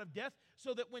stinger out of death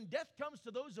so that when death comes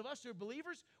to those of us who are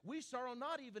believers, we sorrow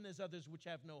not even as others which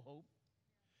have no hope.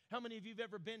 How many of you have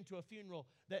ever been to a funeral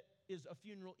that is a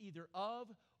funeral either of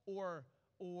or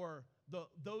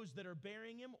those that are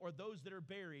burying him or those that are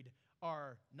buried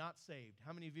are not saved?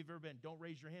 How many of you have ever been? Don't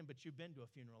raise your hand, but you've been to a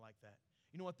funeral like that.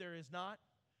 You know what there is not?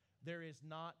 There is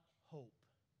not hope.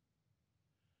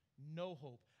 No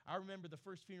hope. I remember the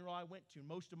first funeral I went to.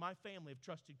 Most of my family have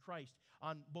trusted Christ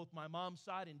on both my mom's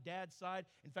side and dad's side.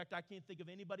 In fact, I can't think of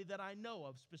anybody that I know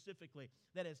of specifically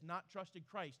that has not trusted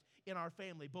Christ in our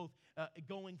family, both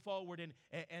going forward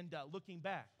and looking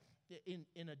back in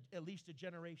at least a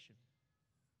generation.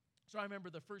 So I remember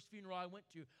the first funeral I went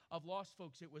to of lost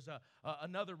folks. It was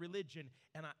another religion,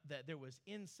 and there was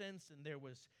incense, and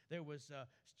there was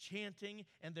chanting,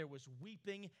 and there was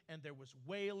weeping, and there was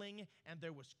wailing, and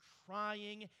there was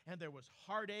crying, and there was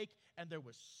heartache, and there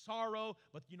was sorrow.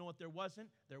 But you know what there wasn't?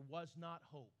 There was not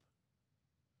hope.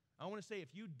 I want to say,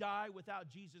 if you die without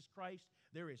Jesus Christ,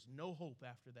 there is no hope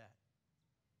after that.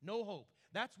 No hope.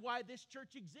 That's why this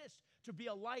church exists, to be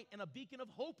a light and a beacon of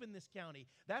hope in this county.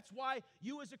 That's why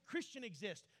you as a Christian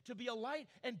exist, to be a light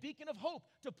and beacon of hope,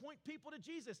 to point people to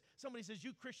Jesus. Somebody says,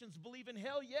 you Christians believe in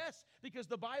hell? Yes, because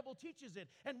the Bible teaches it.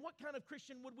 And what kind of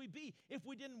Christian would we be if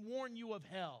we didn't warn you of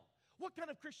hell? What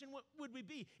kind of Christian would we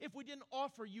be if we didn't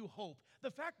offer you hope? The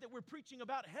fact that we're preaching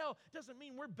about hell doesn't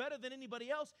mean we're better than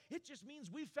anybody else. It just means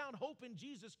we've found hope in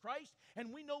Jesus Christ,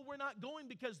 and we know we're not going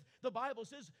because the Bible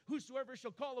says, whosoever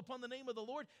shall call upon the name of the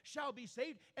Lord shall be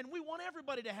saved, and we want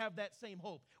everybody to have that same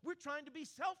hope. We're trying to be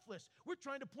selfless. We're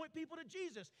trying to point people to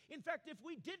Jesus. In fact, if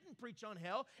we didn't preach on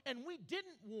hell and we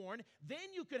didn't warn,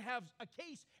 then you could have a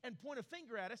case and point a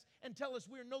finger at us and tell us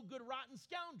we're no good, rotten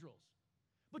scoundrels.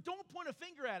 But don't point a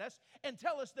finger at us and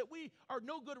tell us that we are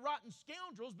no good, rotten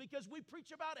scoundrels because we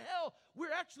preach about hell.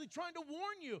 We're actually trying to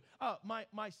warn you.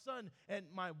 My son and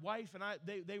my wife and I,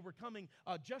 they were coming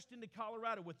just into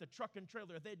Colorado with the truck and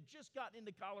trailer. They had just gotten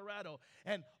into Colorado,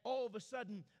 and all of a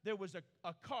sudden there was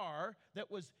a car that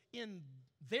was in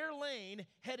their lane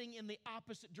heading in the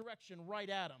opposite direction right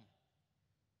at them.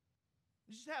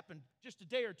 This just happened just a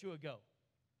day or two ago.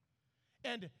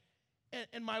 And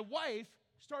my wife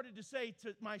started to say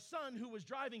to my son who was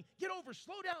driving, get over,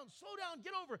 slow down,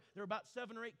 get over. There were about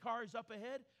 7 or 8 cars up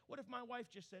ahead. What if my wife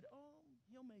just said, oh,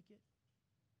 he'll make it?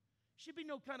 She'd be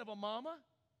no kind of a mama.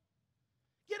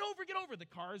 Get over. The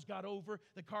cars got over.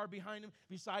 The car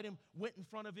beside him, went in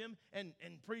front of him, and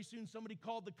pretty soon somebody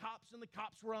called the cops, and the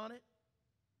cops were on it.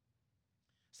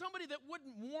 Somebody that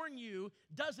wouldn't warn you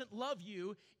doesn't love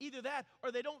you. Either that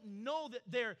or they don't know that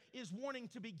there is warning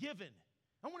to be given.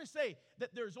 I want to say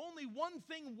that there's only one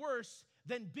thing worse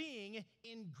than being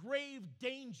in grave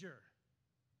danger.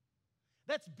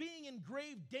 That's being in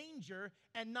grave danger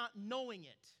and not knowing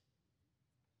it.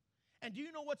 And do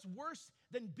you know what's worse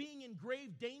than being in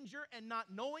grave danger and not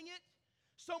knowing it?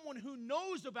 Someone who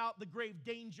knows about the grave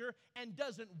danger and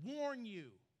doesn't warn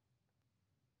you.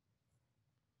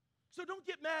 So don't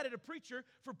get mad at a preacher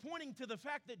for pointing to the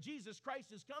fact that Jesus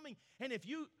Christ is coming. And if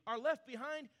you are left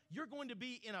behind, you're going to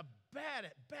be in a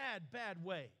bad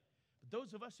way. But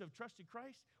those of us who have trusted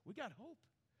Christ, we got hope.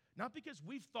 Not because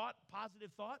we've thought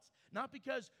positive thoughts, not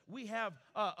because we have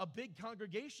a big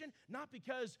congregation, not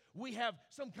because we have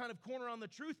some kind of corner on the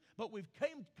truth, but we've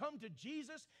come to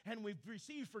Jesus and we've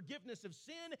received forgiveness of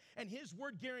sin, and his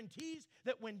word guarantees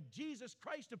that when Jesus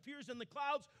Christ appears in the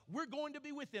clouds, we're going to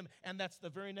be with him. And that's the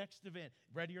very next event.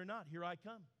 Ready or not, here I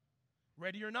come.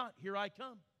 Ready or not, here I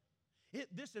come.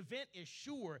 This event is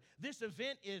sure. This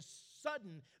event is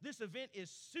sudden. This event is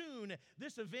soon.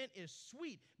 This event is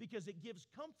sweet because it gives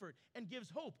comfort and gives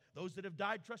hope. Those that have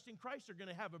died trusting Christ are going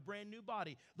to have a brand new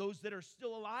body. Those that are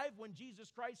still alive when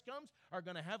Jesus Christ comes are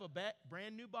going to have a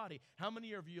brand new body. How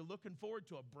many of you are looking forward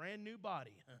to a brand new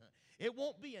body? It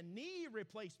won't be a knee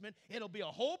replacement. It'll be a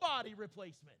whole body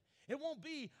replacement. It won't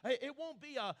be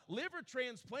a liver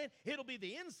transplant. It'll be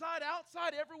the inside,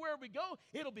 outside, everywhere we go.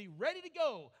 It'll be ready to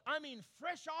go. I mean,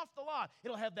 fresh off the lot.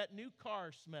 It'll have that new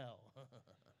car smell.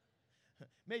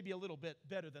 Maybe a little bit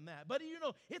better than that. But you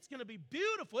know, it's going to be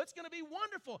beautiful. It's going to be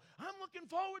wonderful. I'm looking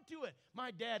forward to it.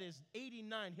 My dad is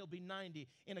 89. He'll be 90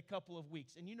 in a couple of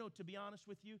weeks. And you know, to be honest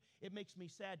with you, it makes me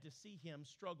sad to see him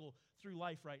struggle through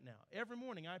life right now. Every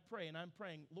morning I pray, and I'm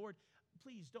praying, Lord,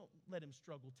 please don't let him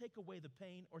struggle. Take away the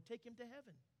pain or take him to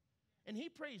heaven. And he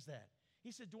prays that.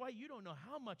 He said, Dwight, you don't know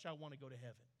how much I want to go to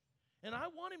heaven. And I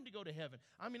want him to go to heaven.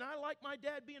 I mean, I like my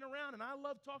dad being around, and I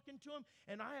love talking to him,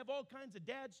 and I have all kinds of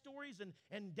dad stories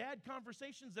and dad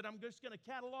conversations that I'm just going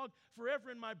to catalog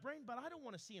forever in my brain, but I don't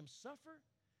want to see him suffer.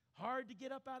 Hard to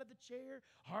get up out of the chair,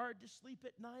 hard to sleep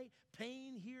at night,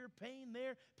 pain here, pain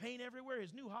there, pain everywhere.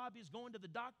 His new hobby is going to the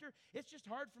doctor. It's just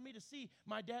hard for me to see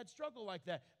my dad struggle like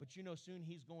that. But you know, soon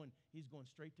he's going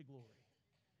straight to glory.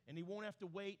 And he won't have to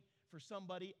wait for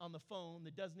somebody on the phone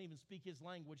that doesn't even speak his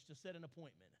language to set an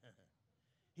appointment.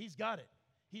 He's got it.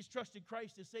 He's trusted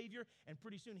Christ as Savior, and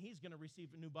pretty soon he's going to receive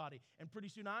a new body. And pretty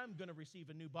soon I'm going to receive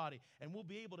a new body. And we'll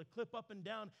be able to clip up and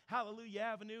down Hallelujah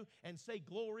Avenue and say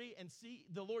glory and see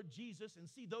the Lord Jesus and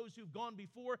see those who've gone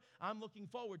before. I'm looking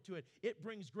forward to it. It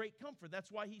brings great comfort.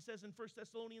 That's why he says in 1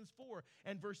 Thessalonians 4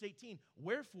 and verse 18,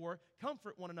 wherefore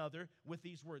comfort one another with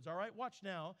these words. All right, watch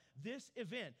now. This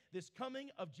event, this coming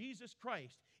of Jesus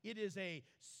Christ, it is a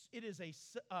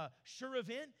sure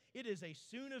event. It is a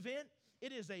soon event.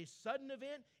 It is a sudden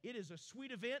event. It is a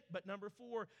sweet event. But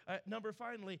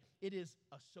finally, it is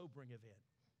a sobering event.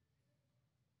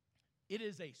 It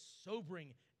is a sobering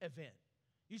event.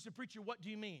 You said, preacher, what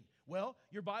do you mean? Well,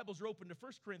 your Bibles are open to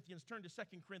 1 Corinthians. Turn to 2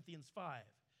 Corinthians 5.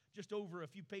 Just over a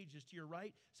few pages to your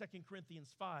right, 2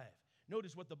 Corinthians 5.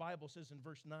 Notice what the Bible says in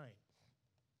verse 9.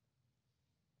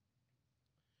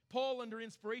 Paul, under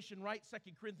inspiration, writes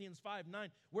 2 Corinthians 5:9,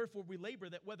 wherefore we labor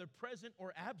that whether present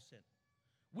or absent,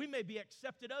 we may be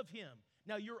accepted of him.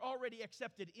 Now, you're already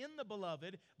accepted in the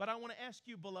beloved, but I want to ask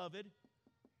you, beloved,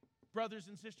 brothers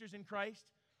and sisters in Christ,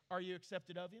 are you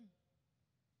accepted of him?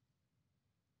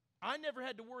 I never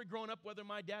had to worry growing up whether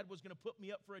my dad was going to put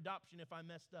me up for adoption if I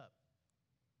messed up.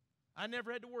 I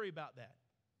never had to worry about that.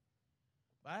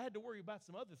 But I had to worry about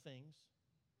some other things.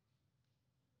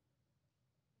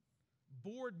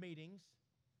 Board meetings,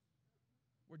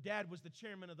 where Dad was the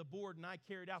chairman of the board and I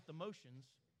carried out the motions.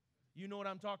 You know what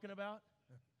I'm talking about?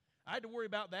 I had to worry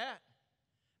about that.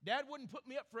 Dad wouldn't put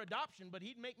me up for adoption, but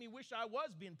he'd make me wish I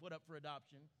was being put up for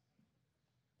adoption.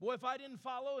 Boy, if I didn't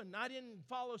follow and I didn't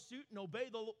follow suit and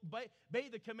obey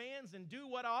the commands and do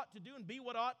what I ought to do and be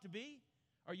what I ought to be,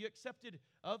 are you accepted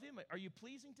of him? Are you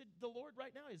pleasing to the Lord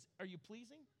right now? Are you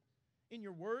pleasing in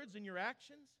your words and your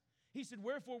actions? He said,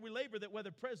 wherefore we labor that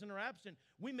whether present or absent,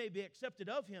 we may be accepted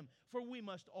of him, for we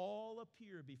must all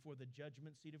appear before the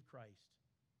judgment seat of Christ.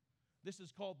 This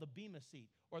is called the bema seat,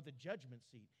 or the judgment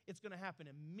seat. It's going to happen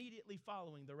immediately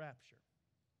following the rapture.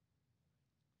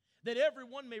 That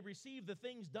everyone may receive the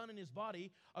things done in his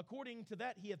body according to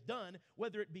that he hath done,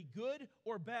 whether it be good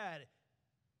or bad.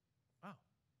 Wow.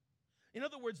 In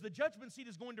other words, the judgment seat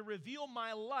is going to reveal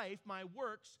my life, my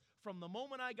works, from the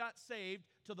moment I got saved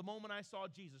to the moment I saw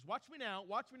Jesus. Watch me now,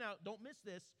 don't miss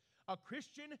this. A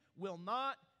Christian will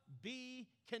not be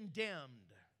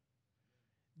condemned.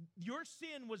 Your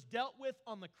sin was dealt with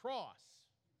on the cross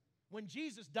when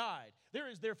Jesus died. There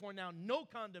is therefore now no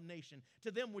condemnation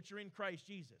to them which are in Christ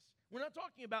Jesus. We're not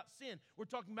talking about sin. We're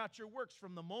talking about your works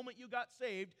from the moment you got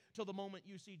saved till the moment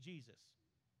you see Jesus.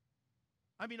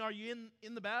 I mean, are you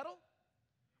in the battle?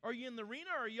 Are you in the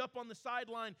arena, or are you up on the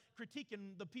sideline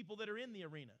critiquing the people that are in the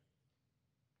arena?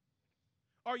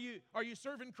 Are you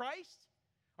serving Christ?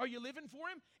 Are you living for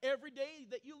him? Every day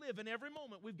that you live, in every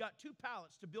moment, we've got two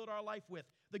pallets to build our life with.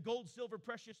 The gold, silver,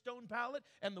 precious stone pallet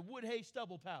and the wood, hay,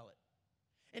 stubble pallet.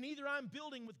 And either I'm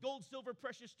building with gold, silver,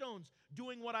 precious stones,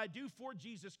 doing what I do for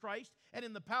Jesus Christ and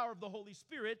in the power of the Holy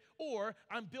Spirit, or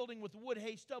I'm building with wood,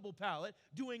 hay, stubble pallet,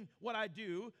 doing what I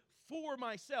do for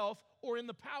myself or in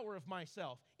the power of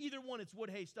myself. Either one, it's wood,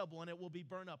 hay, stubble, and it will be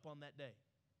burned up on that day.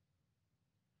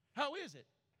 How is it?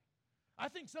 I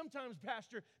think sometimes,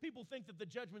 Pastor, people think that the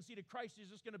judgment seat of Christ is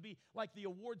just going to be like the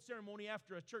award ceremony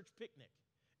after a church picnic.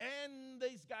 And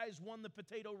these guys won the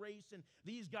potato race, and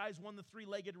these guys won the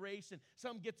three-legged race, and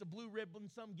some gets a blue ribbon,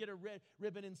 some get a red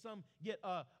ribbon, and some get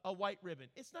a white ribbon.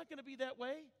 It's not going to be that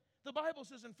way. The Bible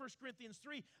says in 1 Corinthians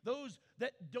 3, those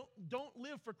that don't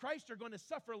live for Christ are going to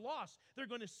suffer loss. They're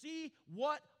going to see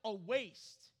what a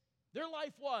waste their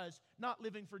life was not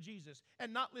living for Jesus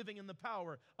and not living in the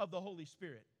power of the Holy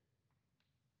Spirit.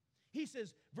 He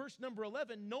says, verse number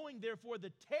 11, knowing therefore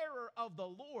the terror of the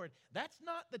Lord. That's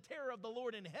not the terror of the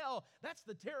Lord in hell. That's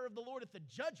the terror of the Lord at the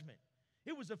judgment.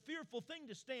 It was a fearful thing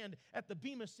to stand at the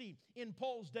bema seat in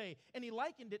Paul's day, and he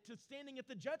likened it to standing at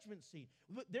the judgment seat.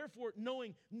 Therefore,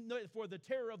 knowing for the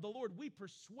terror of the Lord, we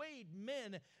persuade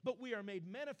men, but we are made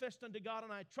manifest unto God,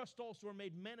 and I trust also are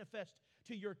made manifest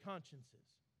to your consciences.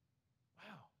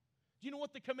 Wow. Do you know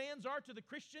what the commands are to the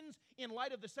Christians in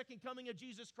light of the second coming of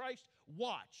Jesus Christ?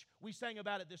 Watch. We sang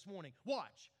about it this morning.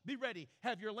 Watch. Be ready.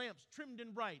 Have your lamps trimmed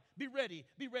and bright. Be ready.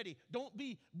 Be ready. Don't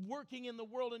be working in the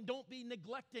world and don't be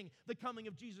neglecting the coming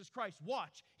of Jesus Christ.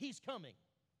 Watch. He's coming.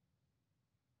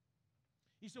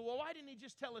 You say, well, why didn't he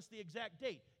just tell us the exact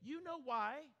date? You know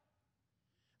why.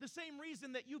 The same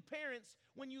reason that you parents,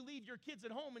 when you leave your kids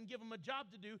at home and give them a job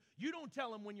to do, you don't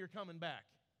tell them when you're coming back.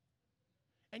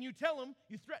 And you tell them,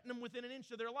 you threaten them within an inch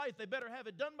of their life, they better have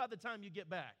it done by the time you get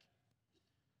back.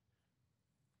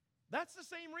 That's the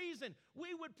same reason.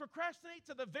 We would procrastinate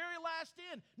to the very last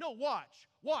end. No,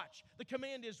 watch. The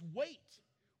command is wait.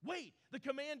 The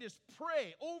command is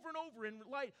pray over and over in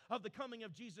light of the coming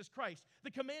of Jesus Christ.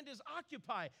 The command is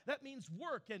occupy. That means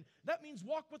work, and that means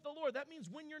walk with the Lord. That means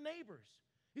win your neighbors.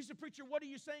 He said, preacher, what are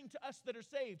you saying to us that are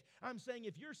saved? I'm saying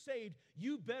if you're saved,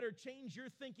 you better change your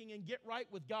thinking and get right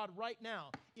with God right now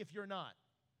if you're not.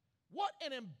 What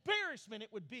an embarrassment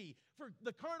it would be for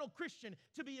the carnal Christian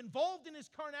to be involved in his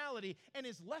carnality and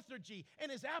his lethargy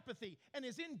and his apathy and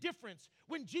his indifference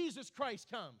when Jesus Christ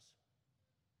comes.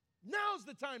 Now's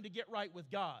the time to get right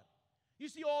with God. You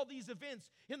see all these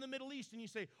events in the Middle East and you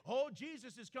say, oh,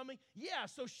 Jesus is coming. Yeah,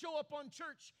 so show up on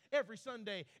church every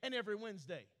Sunday and every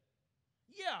Wednesday.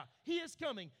 Yeah, he is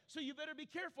coming. So you better be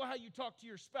careful how you talk to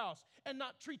your spouse and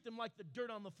not treat them like the dirt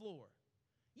on the floor.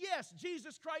 Yes,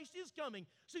 Jesus Christ is coming.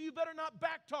 So you better not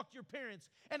backtalk your parents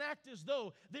and act as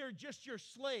though they're just your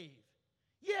slave.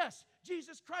 Yes,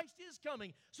 Jesus Christ is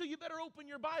coming, so you better open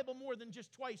your Bible more than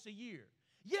just twice a year.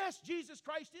 Yes, Jesus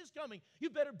Christ is coming.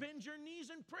 You better bend your knees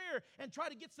in prayer and try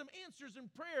to get some answers in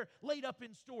prayer laid up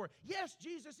in store. Yes,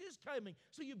 Jesus is coming,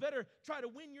 so you better try to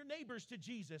win your neighbors to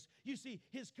Jesus. You see,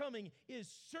 His coming is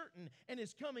certain, and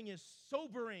His coming is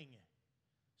sobering.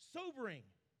 Sobering.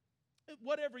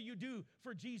 Whatever you do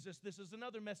for Jesus, this is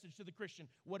another message to the Christian.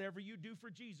 Whatever you do for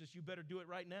Jesus, you better do it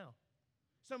right now.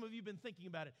 Some of you have been thinking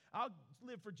about it. I'll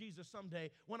live for Jesus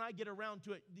someday. When I get around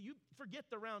to it, you forget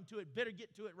the round to it. Better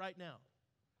get to it right now.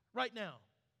 Right now.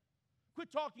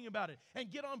 Quit talking about it and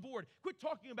get on board. Quit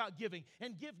talking about giving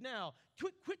and give now.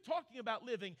 Quit talking about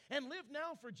living and live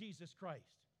now for Jesus Christ.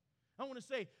 I want to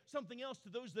say something else to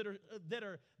those that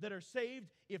are saved.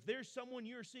 If there's someone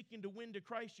you're seeking to win to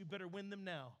Christ, you better win them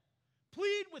now.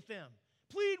 Plead with them.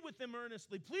 Plead with them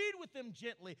earnestly. Plead with them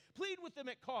gently. Plead with them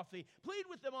at coffee. Plead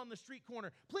with them on the street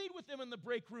corner. Plead with them in the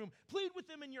break room. Plead with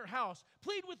them in your house.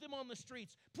 Plead with them on the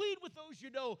streets. Plead with those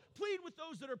you know. Plead with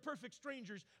those that are perfect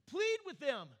strangers. Plead with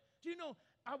them. Do you know,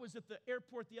 I was at the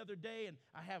airport the other day, and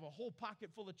I have a whole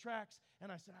pocket full of tracts,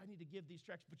 and I said, I need to give these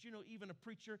tracts. But you know, even a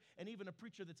preacher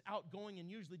that's outgoing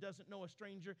and usually doesn't know a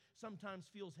stranger, sometimes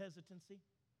feels hesitancy.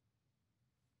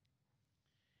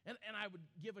 And I would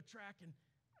give a tract, and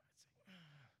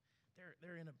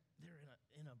they're in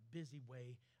a busy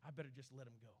way. I better just let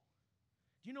them go.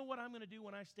 Do you know what I'm going to do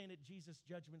when I stand at Jesus'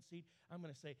 judgment seat? I'm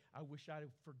going to say, I wish I'd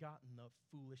have forgotten the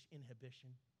foolish inhibition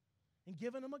and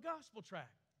given them a gospel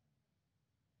tract.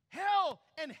 Hell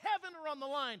and heaven are on the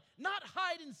line, not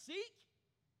hide and seek.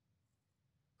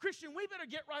 Christian, we better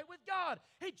get right with God.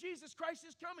 Hey, Jesus Christ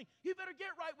is coming. You better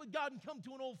get right with God and come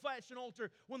to an old-fashioned altar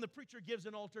when the preacher gives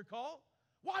an altar call.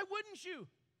 Why wouldn't you?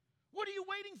 What are you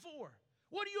waiting for?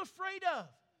 What are you afraid of?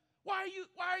 Why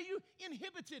are you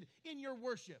inhibited in your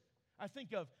worship? I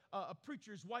think of a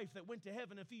preacher's wife that went to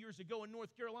heaven a few years ago in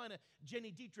North Carolina,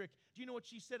 Jenny Dietrich. Do you know what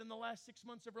she said in the last 6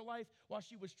 months of her life while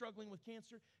she was struggling with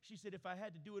cancer? She said, if I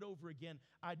had to do it over again,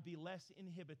 I'd be less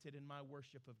inhibited in my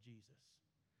worship of Jesus.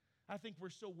 I think we're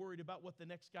so worried about what the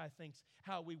next guy thinks,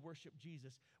 how we worship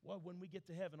Jesus. Well, when we get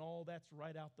to heaven, all that's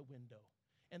right out the window.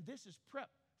 And this is prep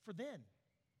for then.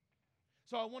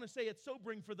 So I want to say it's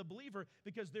sobering for the believer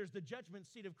because there's the judgment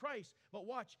seat of Christ. But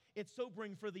watch, it's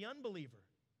sobering for the unbeliever.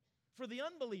 For the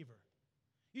unbeliever.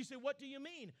 You say, what do you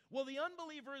mean? Well, the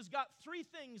unbeliever has got three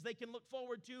things they can look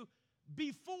forward to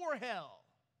before hell.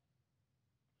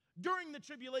 During the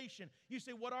tribulation. You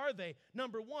say, what are they?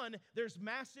 Number one, there's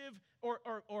massive or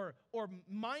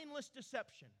mindless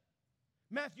deception.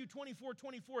 Matthew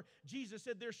 24:24, Jesus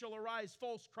said, there shall arise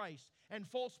false Christs and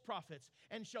false prophets,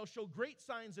 and shall show great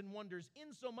signs and wonders,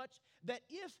 insomuch that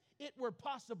if it were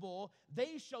possible,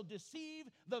 they shall deceive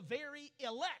the very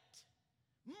elect.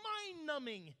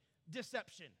 Mind-numbing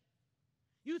deception.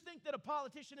 You think that a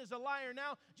politician is a liar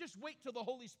now? Just wait till the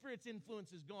Holy Spirit's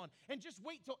influence is gone. And just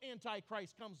wait till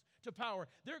Antichrist comes to power.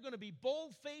 There are going to be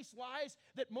bold-faced lies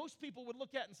that most people would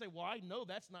look at and say, well, I know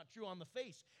that's not true on the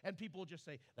face. And people will just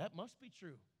say, that must be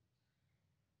true.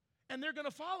 And they're going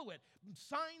to follow it.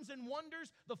 Signs and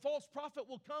wonders. The false prophet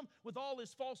will come with all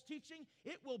his false teaching.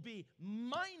 It will be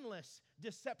mindless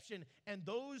deception. And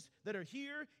those that are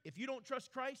here, if you don't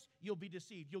trust Christ, you'll be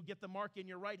deceived. You'll get the mark in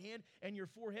your right hand and your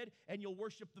forehead, and you'll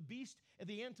worship the beast and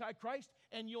the Antichrist,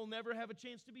 and you'll never have a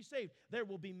chance to be saved. There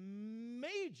will be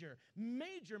major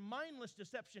mindless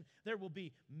deception. There will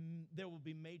be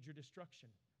major destruction.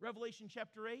 Revelation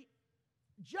chapter 8.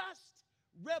 Just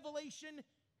Revelation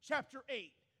chapter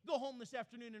 8. Go home this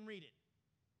afternoon and read it.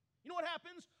 You know what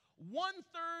happens?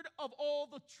 1/3 of all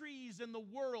the trees in the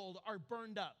world are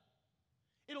burned up.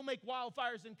 It'll make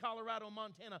wildfires in Colorado and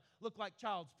Montana look like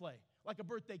child's play, like a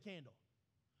birthday candle.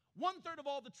 1/3 of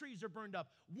all the trees are burned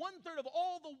up. 1/3 of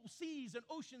all the seas and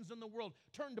oceans in the world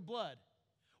turn to blood.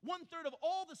 1/3 of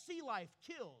all the sea life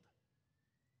killed.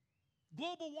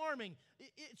 Global warming,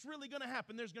 it's really going to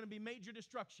happen. There's going to be major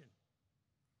destruction.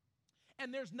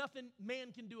 And there's nothing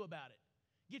man can do about it.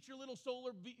 Get your little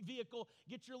solar vehicle,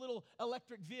 get your little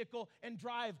electric vehicle, and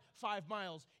drive 5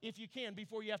 miles if you can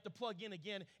before you have to plug in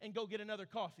again and go get another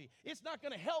coffee. It's not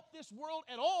going to help this world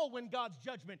at all when God's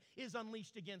judgment is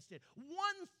unleashed against it.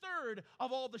 1/3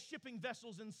 of all the shipping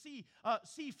vessels and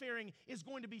seafaring is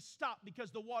going to be stopped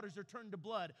because the waters are turned to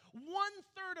blood.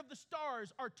 1/3 of the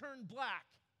stars are turned black.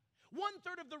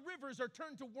 1/3 of the rivers are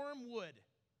turned to wormwood.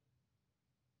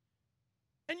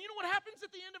 And you know what happens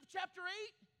at the end of chapter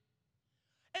 8?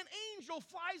 An angel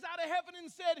flies out of heaven and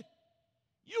said,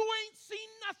 you ain't seen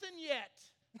nothing yet.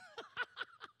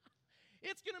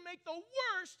 It's going to make the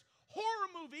worst horror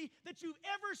movie that you've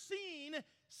ever seen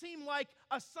seem like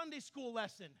a Sunday school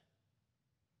lesson.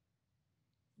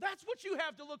 That's what you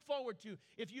have to look forward to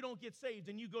if you don't get saved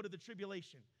and you go to the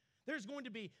tribulation. There's going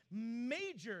to be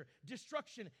major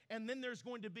destruction, and then there's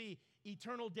going to be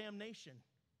eternal damnation.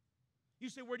 You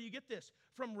say, where do you get this?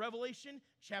 From Revelation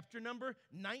chapter number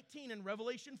 19 and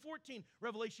Revelation 14.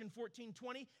 Revelation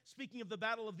 14:20, speaking of the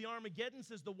battle of the Armageddon,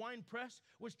 says the winepress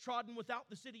was trodden without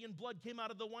the city, and blood came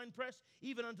out of the winepress,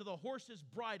 even unto the horses'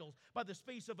 bridles, by the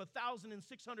space of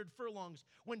 1,600 furlongs.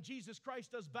 When Jesus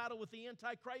Christ does battle with the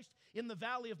Antichrist in the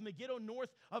valley of Megiddo, north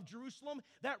of Jerusalem,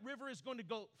 that river is going to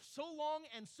go so long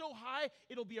and so high,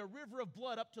 it'll be a river of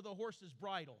blood up to the horse's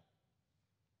bridle.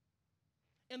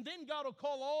 And then God will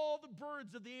call all the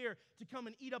birds of the air to come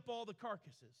and eat up all the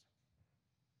carcasses.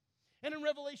 And in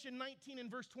Revelation 19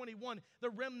 and verse 21, the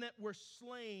remnant were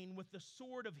slain with the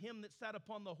sword of him that sat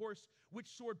upon the horse,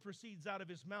 which sword proceeds out of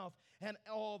his mouth, and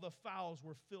all the fowls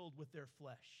were filled with their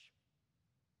flesh.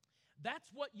 That's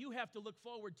what you have to look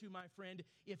forward to, my friend,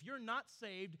 if you're not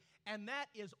saved, and that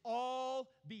is all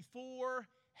before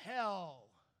hell.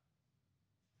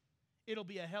 It'll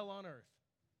be a hell on earth.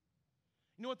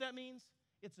 You know what that means?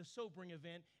 It's a sobering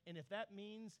event, and if that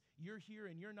means you're here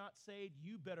and you're not saved,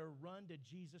 you better run to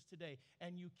Jesus today,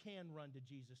 and you can run to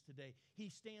Jesus today. He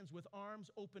stands with arms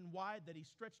open wide, that he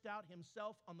stretched out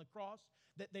himself on the cross,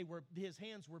 that his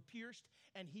hands were pierced,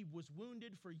 and he was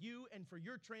wounded for you and for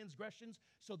your transgressions,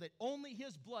 so that only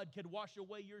his blood could wash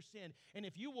away your sin. And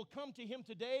if you will come to him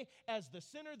today as the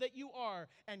sinner that you are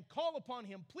and call upon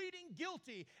him, pleading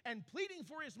guilty and pleading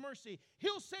for his mercy,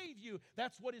 he'll save you.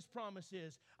 That's what his promise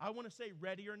is. I want to say,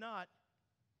 ready or not,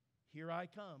 here I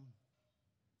come.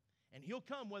 And he'll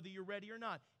come whether you're ready or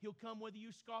not. He'll come whether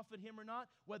you scoff at him or not,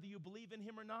 whether you believe in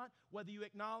him or not, whether you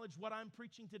acknowledge what I'm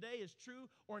preaching today is true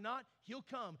or not. He'll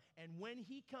come. And when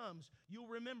he comes, you'll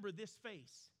remember this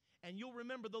face. And you'll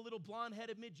remember the little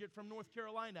blonde-headed midget from North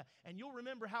Carolina. And you'll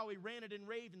remember how he ranted and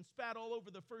raved and spat all over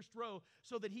the first row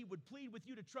so that he would plead with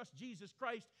you to trust Jesus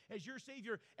Christ as your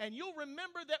Savior. And you'll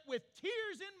remember that with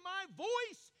tears in my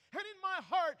voice and in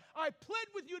my heart, I pled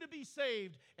with you to be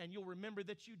saved. And you'll remember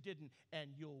that you didn't.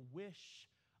 And you'll wish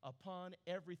upon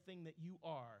everything that you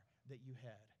are that you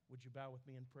had. Would you bow with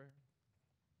me in prayer?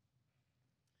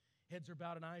 Heads are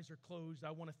bowed and eyes are closed. I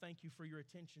want to thank you for your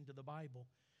attention to the Bible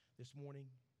this morning.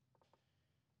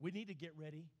 We need to get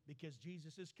ready because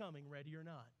Jesus is coming, ready or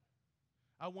not.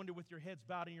 I wonder, with your heads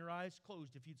bowed and your eyes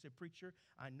closed, if you'd say, preacher,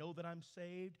 I know that I'm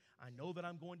saved. I know that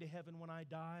I'm going to heaven when I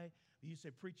die. You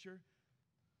say, preacher,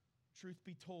 truth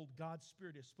be told, God's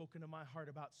Spirit has spoken to my heart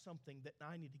about something that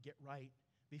I need to get right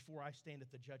before I stand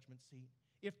at the judgment seat.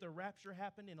 If the rapture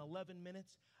happened in 11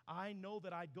 minutes, I know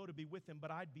that I'd go to be with him,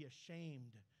 but I'd be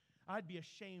ashamed. I'd be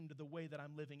ashamed of the way that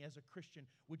I'm living as a Christian.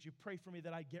 Would you pray for me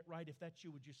that I get right? If that's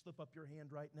you, would you slip up your hand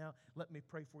right now? Let me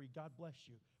pray for you. God bless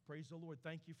you. Praise the Lord.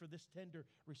 Thank you for this tender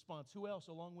response. Who else,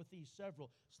 along with these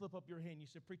several? Slip up your hand. You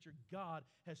said, preacher, God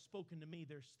has spoken to me.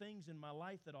 There's things in my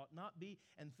life that ought not be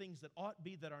and things that ought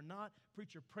be that are not.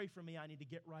 Preacher, pray for me. I need to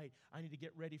get right. I need to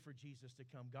get ready for Jesus to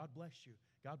come. God bless you.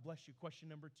 God bless you. Question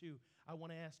number 2. I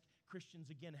want to ask Christians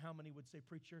again, how many would say,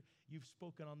 preacher, you've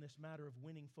spoken on this matter of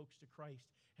winning folks to Christ,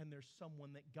 and there's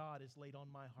someone that God has laid on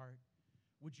my heart.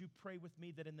 Would you pray with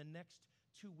me that in the next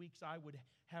 2 weeks I would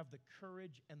have the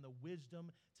courage and the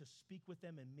wisdom to speak with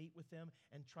them and meet with them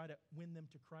and try to win them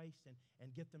to Christ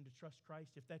and get them to trust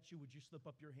Christ? If that's you, would you slip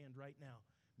up your hand right now?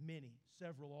 Many,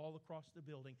 several, all across the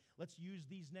building. Let's use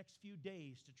these next few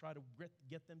days to try to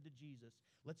get them to Jesus.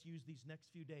 Let's use these next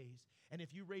few days. And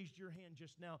if you raised your hand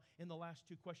just now in the last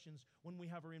 2 questions, when we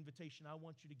have our invitation, I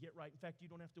want you to get right. In fact, you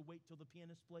don't have to wait till the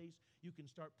pianist plays. You can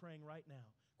start praying right now.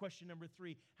 Question number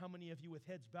 3, how many of you with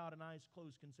heads bowed and eyes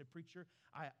closed can say, preacher,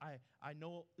 I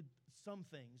know some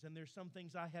things, and there's some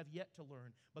things I have yet to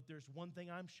learn, but there's one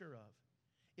thing I'm sure of.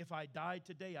 If I died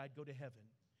today, I'd go to heaven.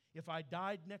 If I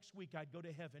died next week, I'd go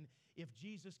to heaven. If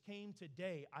Jesus came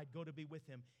today, I'd go to be with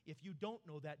him. If you don't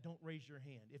know that, don't raise your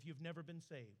hand if you've never been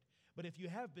saved. But if you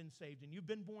have been saved and you've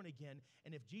been born again,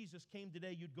 and if Jesus came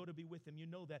today, you'd go to be with him. You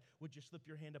know that. Would you slip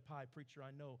your hand up high? Preacher,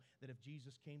 I know that if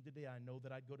Jesus came today, I know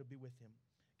that I'd go to be with him.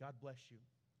 God bless you.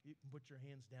 You can put your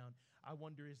hands down. I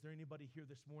wonder, is there anybody here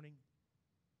this morning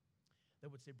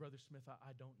that would say, Brother Smith,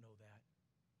 I don't know that.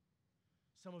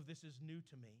 Some of this is new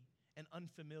to me and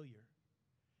unfamiliar.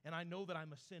 And I know that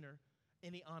I'm a sinner.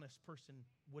 Any honest person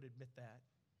would admit that.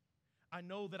 I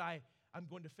know that I'm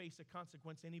going to face a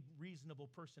consequence. Any reasonable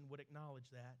person would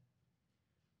acknowledge that.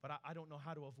 But I don't know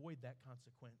how to avoid that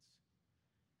consequence.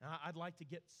 And I'd like to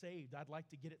get saved. I'd like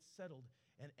to get it settled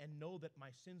and know that my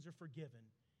sins are forgiven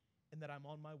and that I'm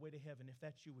on my way to heaven. If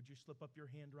that's you, would you slip up your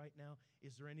hand right now?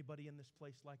 Is there anybody in this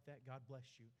place like that? God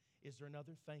bless you. Is there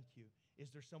another? Thank you.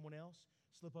 Is there someone else?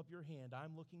 Slip up your hand.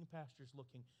 I'm looking, pastor's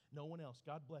looking. No one else.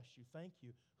 God bless you. Thank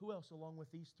you. Who else along with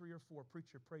these 3 or 4?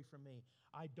 Preacher, pray for me.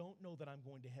 I don't know that I'm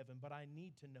going to heaven, but I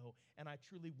need to know, and I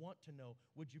truly want to know.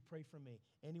 Would you pray for me?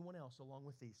 Anyone else along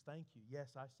with these? Thank you. Yes,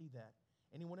 I see that.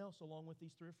 Anyone else along with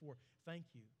these 3 or 4? Thank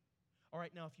you. All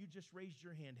right, now if you just raised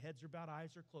your hand, heads are bowed,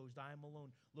 eyes are closed, I am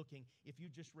alone looking. If you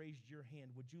just raised your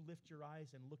hand, would you lift your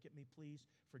eyes and look at me, please,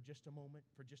 for just a moment?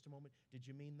 For just a moment. Did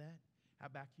you mean that? How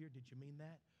back here? Did you mean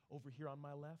that? Over here on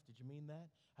my left? Did you mean that?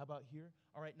 How about here?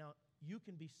 All right, now you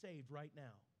can be saved right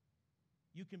now.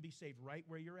 You can be saved right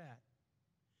where you're at.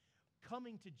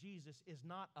 Coming to Jesus is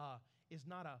not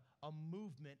a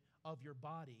movement of your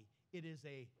body. It is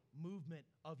a movement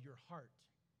of your heart.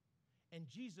 And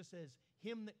Jesus says,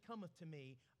 him that cometh to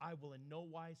me, I will in no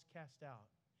wise cast out.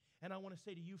 And I want to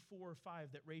say to you 4 or 5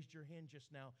 that raised your hand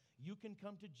just now, you can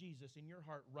come to Jesus in your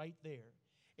heart right there,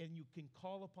 and you can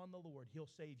call upon the Lord. He'll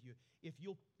save you. If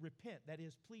you'll repent, that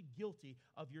is, plead guilty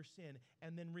of your sin,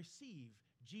 and then receive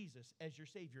Jesus as your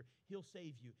Savior, He'll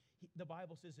save you. The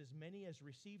Bible says, as many as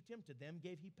received Him, to them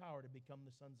gave He power to become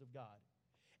the sons of God.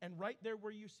 And right there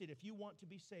where you sit, if you want to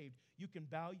be saved, you can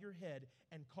bow your head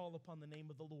and call upon the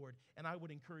name of the Lord. And I would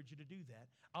encourage you to do that.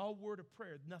 I'll word a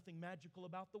prayer, nothing magical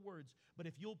about the words, but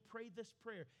if you'll pray this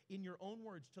prayer in your own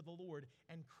words to the Lord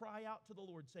and cry out to the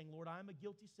Lord saying, Lord, I'm a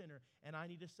guilty sinner and I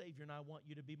need a Savior and I want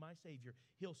you to be my Savior,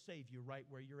 He'll save you right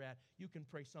where you're at. You can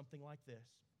pray something like this.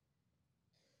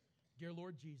 Dear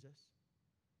Lord Jesus,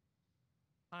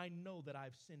 I know that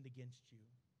I've sinned against you.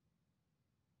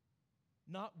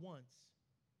 Not once,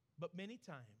 but many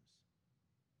times.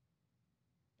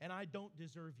 And I don't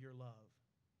deserve your love.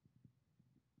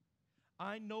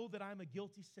 I know that I'm a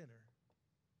guilty sinner.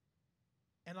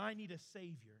 And I need a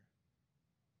Savior.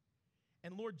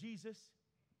 And Lord Jesus,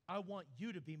 I want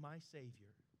you to be my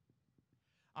Savior.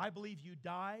 I believe you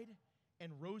died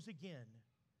and rose again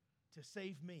to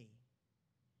save me.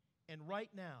 And right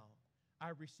now, I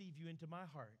receive you into my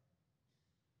heart.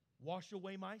 Wash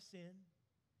away my sin.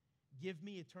 Give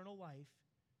me eternal life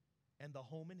and the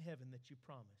home in heaven that you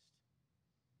promised.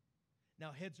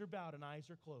 Now, heads are bowed and eyes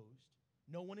are closed.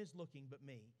 No one is looking but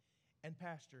me. And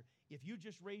Pastor, if you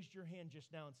just raised your hand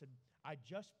just now and said, I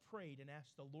just prayed and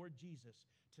asked the Lord Jesus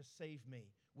to save me,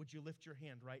 would you lift your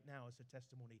hand right now as a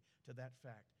testimony to that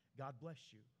fact? God bless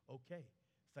you. Okay.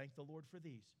 Thank the Lord for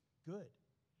these. Good.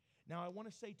 Now, I want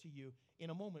to say to you,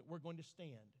 in a moment, we're going to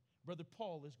stand. Brother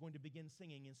Paul is going to begin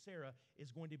singing, and Sarah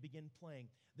is going to begin playing.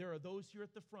 There are those here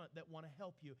at the front that want to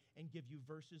help you and give you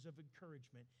verses of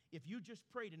encouragement. If you just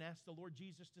prayed and asked the Lord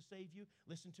Jesus to save you,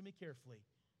 listen to me carefully.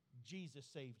 Jesus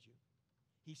saved you.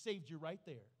 He saved you right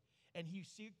there. And He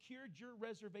secured your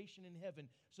reservation in heaven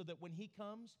so that when He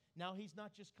comes, now He's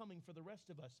not just coming for the rest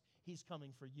of us, He's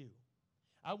coming for you.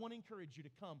 I want to encourage you to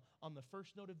come on the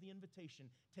first note of the invitation.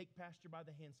 Take Pastor by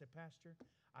the hand. Say, Pastor,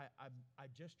 I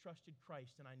just trusted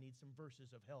Christ and I need some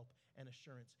verses of help and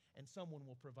assurance. And someone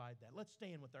will provide that. Let's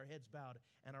stand with our heads bowed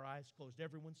and our eyes closed.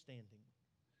 Everyone standing.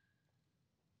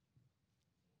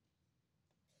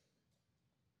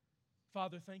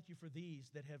 Father, thank you for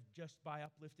these that have just by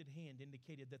uplifted hand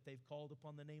indicated that they've called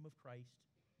upon the name of Christ.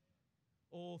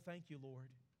 Oh, thank you, Lord.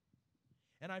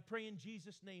 And I pray in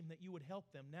Jesus' name that you would help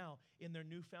them now in their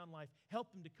newfound life.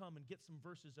 Help them to come and get some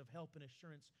verses of help and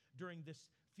assurance during this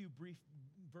few brief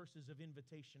verses of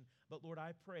invitation. But Lord,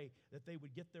 I pray that they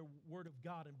would get their word of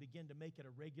God and begin to make it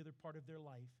a regular part of their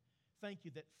life. Thank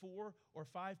you that 4 or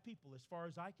 5 people, as far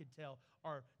as I could tell,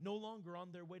 are no longer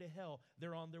on their way to hell.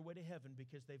 They're on their way to heaven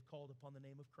because they've called upon the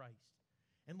name of Christ.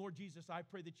 And Lord Jesus, I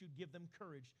pray that you'd give them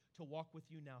courage to walk with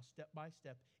you now, step by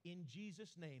step. In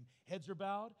Jesus' name, heads are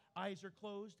bowed, eyes are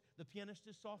closed. The pianist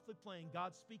is softly playing,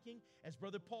 God speaking. As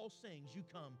Brother Paul sings, you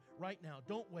come right now.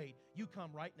 Don't wait. You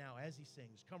come right now as he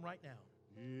sings. Come right now.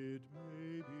 It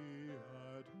may be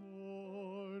at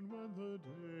morn when the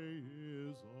day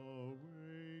is awaking.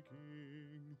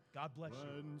 God bless you.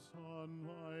 When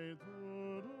sunlight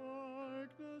through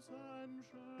darkness and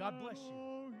shadow God bless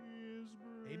you. is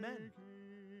breaking. Amen.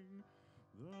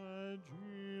 That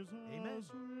Jesus Amen.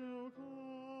 will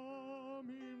come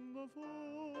in the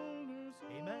fullness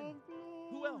Amen. of glory.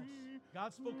 Who else?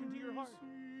 God's spoken to your heart.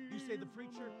 You say, the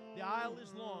preacher, the aisle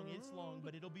is long. It's long,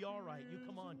 but it'll be all right. You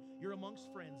come on. You're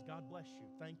amongst friends. God bless you.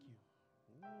 Thank you.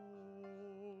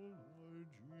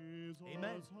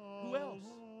 Amen. Who else?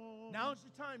 Now's the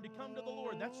time to come to the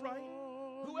Lord. That's right.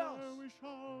 Who else?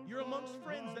 You're amongst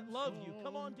friends that love you.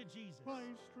 Come on to Jesus.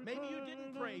 Maybe you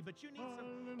didn't pray, but you need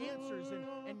some answers,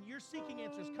 and you're seeking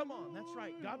answers. Come on. That's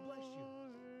right. God bless you.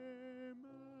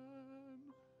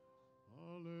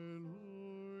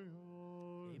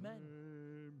 Amen.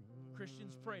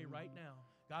 Christians, pray right now.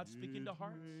 God's speaking to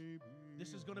hearts.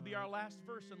 This is going to be our last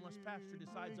verse unless Pastor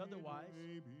decides otherwise.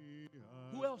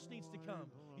 Who else needs to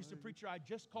come? You said, preacher, I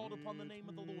just called upon the name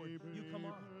of the Lord. You come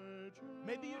on.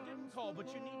 Maybe you didn't call, but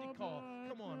you need to call.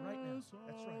 Come on right now.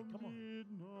 That's right. Come on.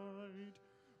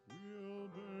 We'll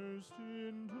burst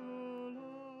into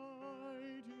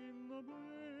light in the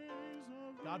blaze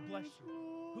of God bless you.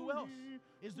 Who else?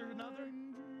 Is there another?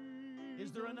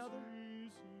 Is there another?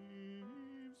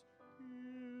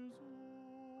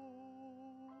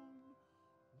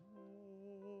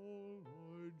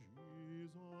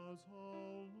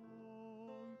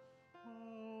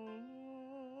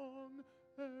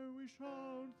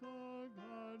 Shout the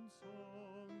glad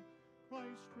song,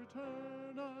 Christ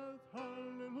returneth,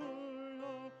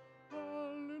 hallelujah,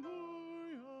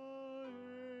 hallelujah,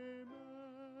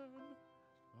 amen,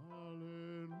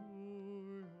 hallelujah,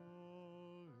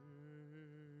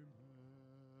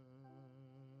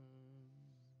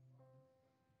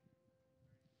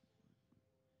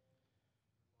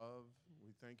 amen.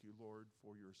 We thank you, Lord,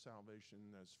 for your salvation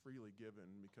that's freely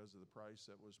given because of the price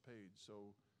that was paid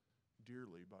so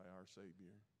dearly by our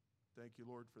Savior. Thank you,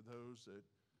 Lord, for those that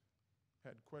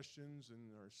had questions and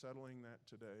are settling that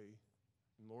today.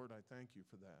 And Lord, I thank you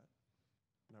for that.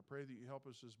 And I pray that you help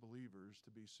us as believers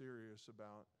to be serious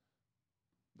about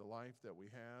the life that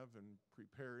we have and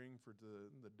preparing for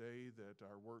the day that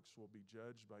our works will be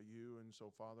judged by you. And so,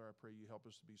 Father, I pray you help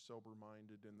us to be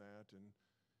sober-minded in that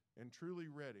and truly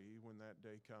ready when that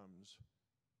day comes.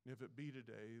 And if it be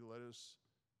today, let us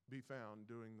be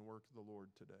found doing the work of the Lord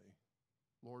today.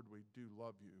 Lord, we do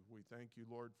love you. We thank you,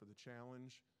 Lord, for the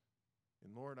challenge.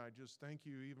 And Lord, I just thank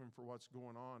you even for what's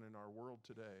going on in our world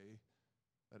today,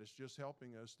 that it's just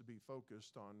helping us to be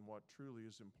focused on what truly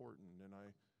is important. And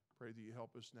I pray that you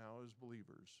help us now as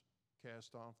believers,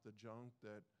 cast off the junk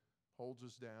that holds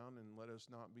us down and let us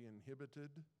not be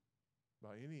inhibited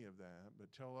by any of that, but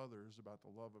tell others about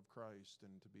the love of Christ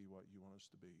and to be what you want us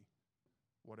to be.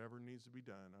 Whatever needs to be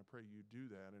done, I pray you do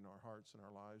that in our hearts and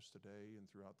our lives today and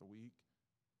throughout the week.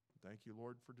 Thank you,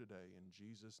 Lord, for today. In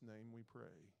Jesus' name we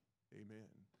pray.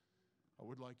 Amen. I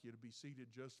would like you to be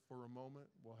seated just for a moment.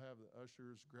 We'll have the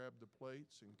ushers grab the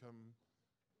plates and come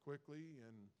quickly.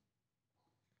 And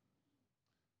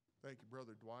thank you,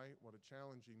 Brother Dwight. What a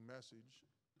challenging message.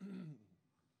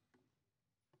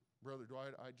 Brother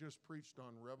Dwight, I just preached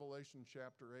on Revelation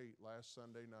chapter 8 last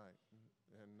Sunday night.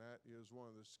 And that is one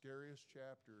of the scariest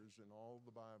chapters in all of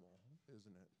the Bible,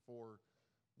 isn't it? For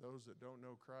those that don't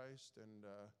know Christ and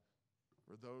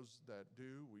for those that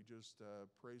do, we just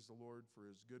praise the Lord for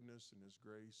his goodness and his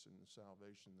grace and the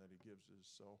salvation that he gives us.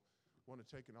 So I want to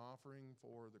take an offering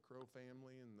for the Crow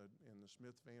family and the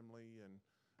Smith family, and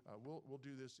we'll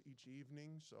do this each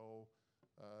evening, so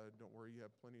don't worry, you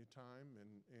have plenty of time,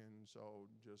 and so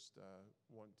just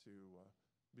want to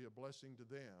be a blessing to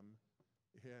them.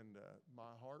 And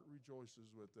my heart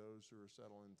rejoices with those who are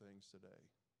settling things today.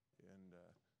 And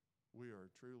we are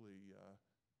truly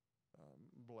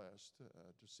blessed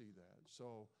to see that.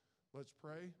 So let's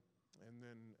pray. And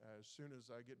then as soon as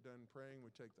I get done praying,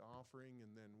 we take the offering,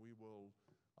 and then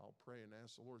I'll pray and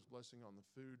ask the Lord's blessing on the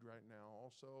food right now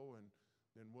also. And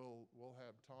then we'll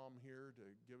have Tom here to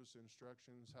give us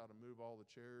instructions how to move all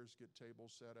the chairs, get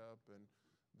tables set up. And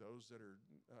those that are,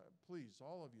 please,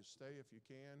 all of you stay if you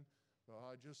can.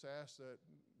 I just ask that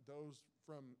those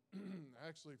from,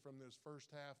 actually from this first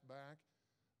half back,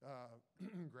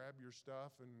 grab your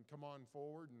stuff and come on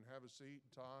forward and have a seat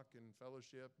and talk and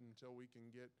fellowship until we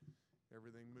can get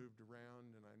everything moved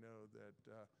around. And I know that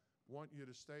want you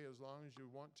to stay as long as you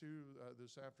want to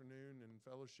this afternoon and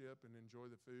fellowship and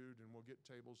enjoy the food, and we'll get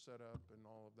tables set up and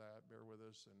all of that. Bear with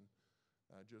us, and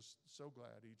just so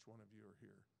glad each one of you are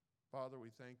here. Father,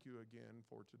 we thank you again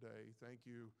for today. Thank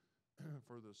you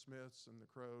for the Smiths and the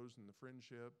Crows and the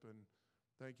friendship, and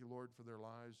thank you, Lord, for their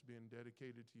lives being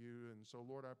dedicated to you. And so,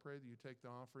 Lord, I pray that you take the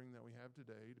offering that we have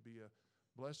today to be a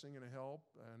blessing and a help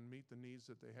and meet the needs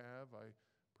that they have. I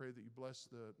pray that you bless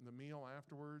the meal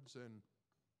afterwards and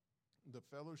the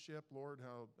fellowship, Lord,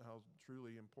 how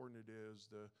truly important it is,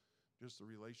 just the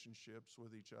relationships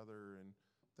with each other. And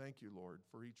thank you, Lord,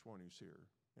 for each one who's here.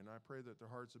 And I pray that their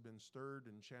hearts have been stirred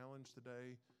and challenged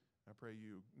today. I pray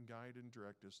you guide and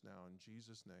direct us now. In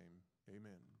Jesus' name,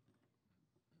 amen.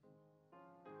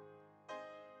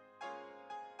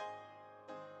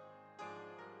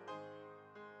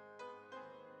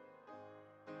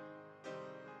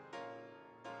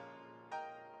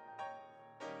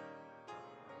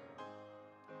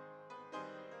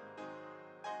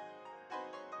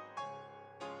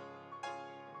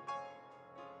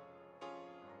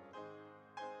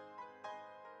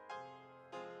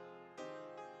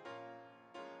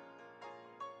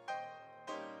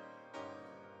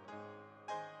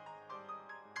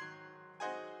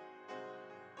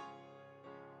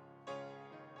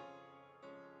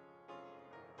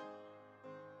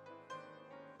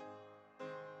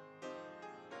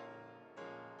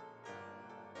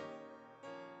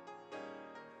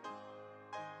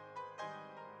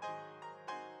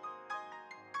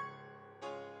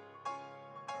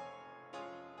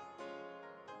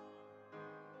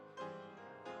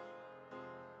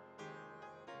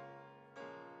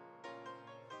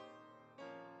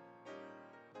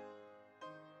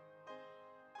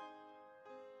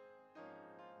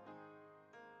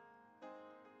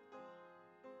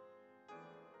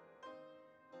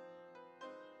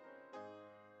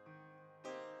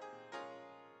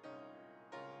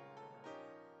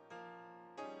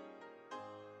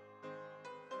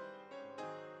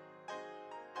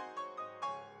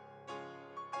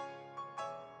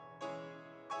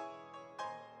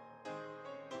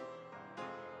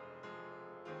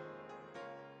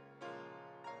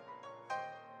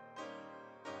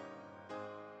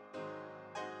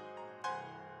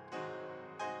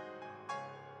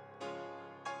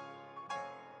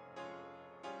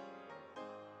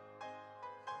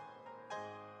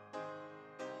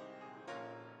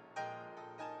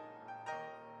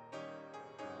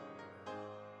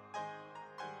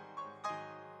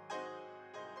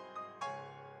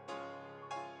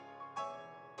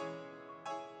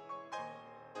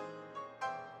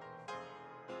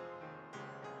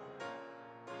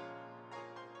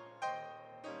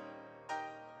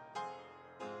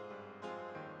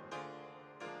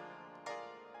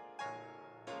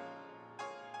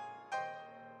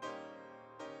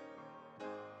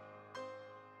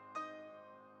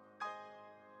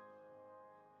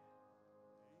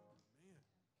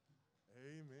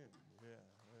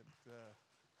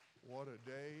 What a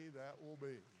day that will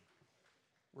be.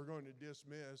 We're going to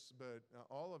dismiss, but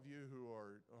all of you who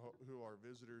are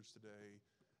visitors today,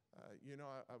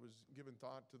 I was giving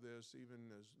thought to this even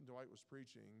as Dwight was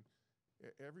preaching.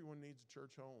 Everyone needs a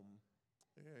church home,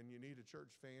 and you need a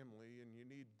church family, and you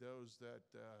need those that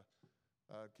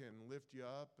can lift you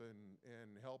up and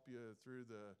help you through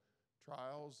the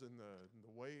trials and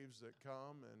the waves that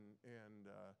come, and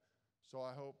so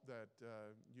I hope that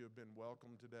you have been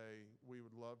welcome today. We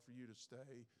would love for you to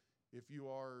stay. If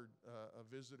you are a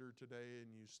visitor today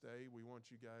and you stay, we want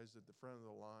you guys at the front of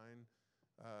the line.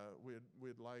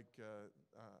 We'd like,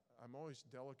 I'm always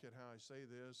delicate how I say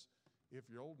this.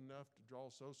 If you're old enough to draw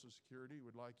Social Security,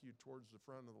 we'd like you towards the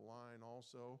front of the line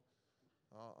also.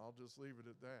 I'll just leave it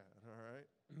at that, all right?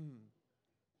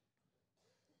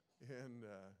 And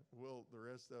the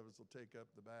rest of us will take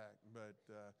up the back. But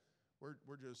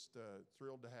we're just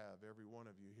thrilled to have every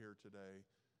one of you here today.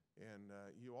 And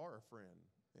you are a friend,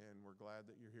 and we're glad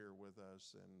that you're here with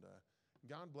us. And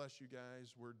God bless you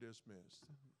guys. We're dismissed.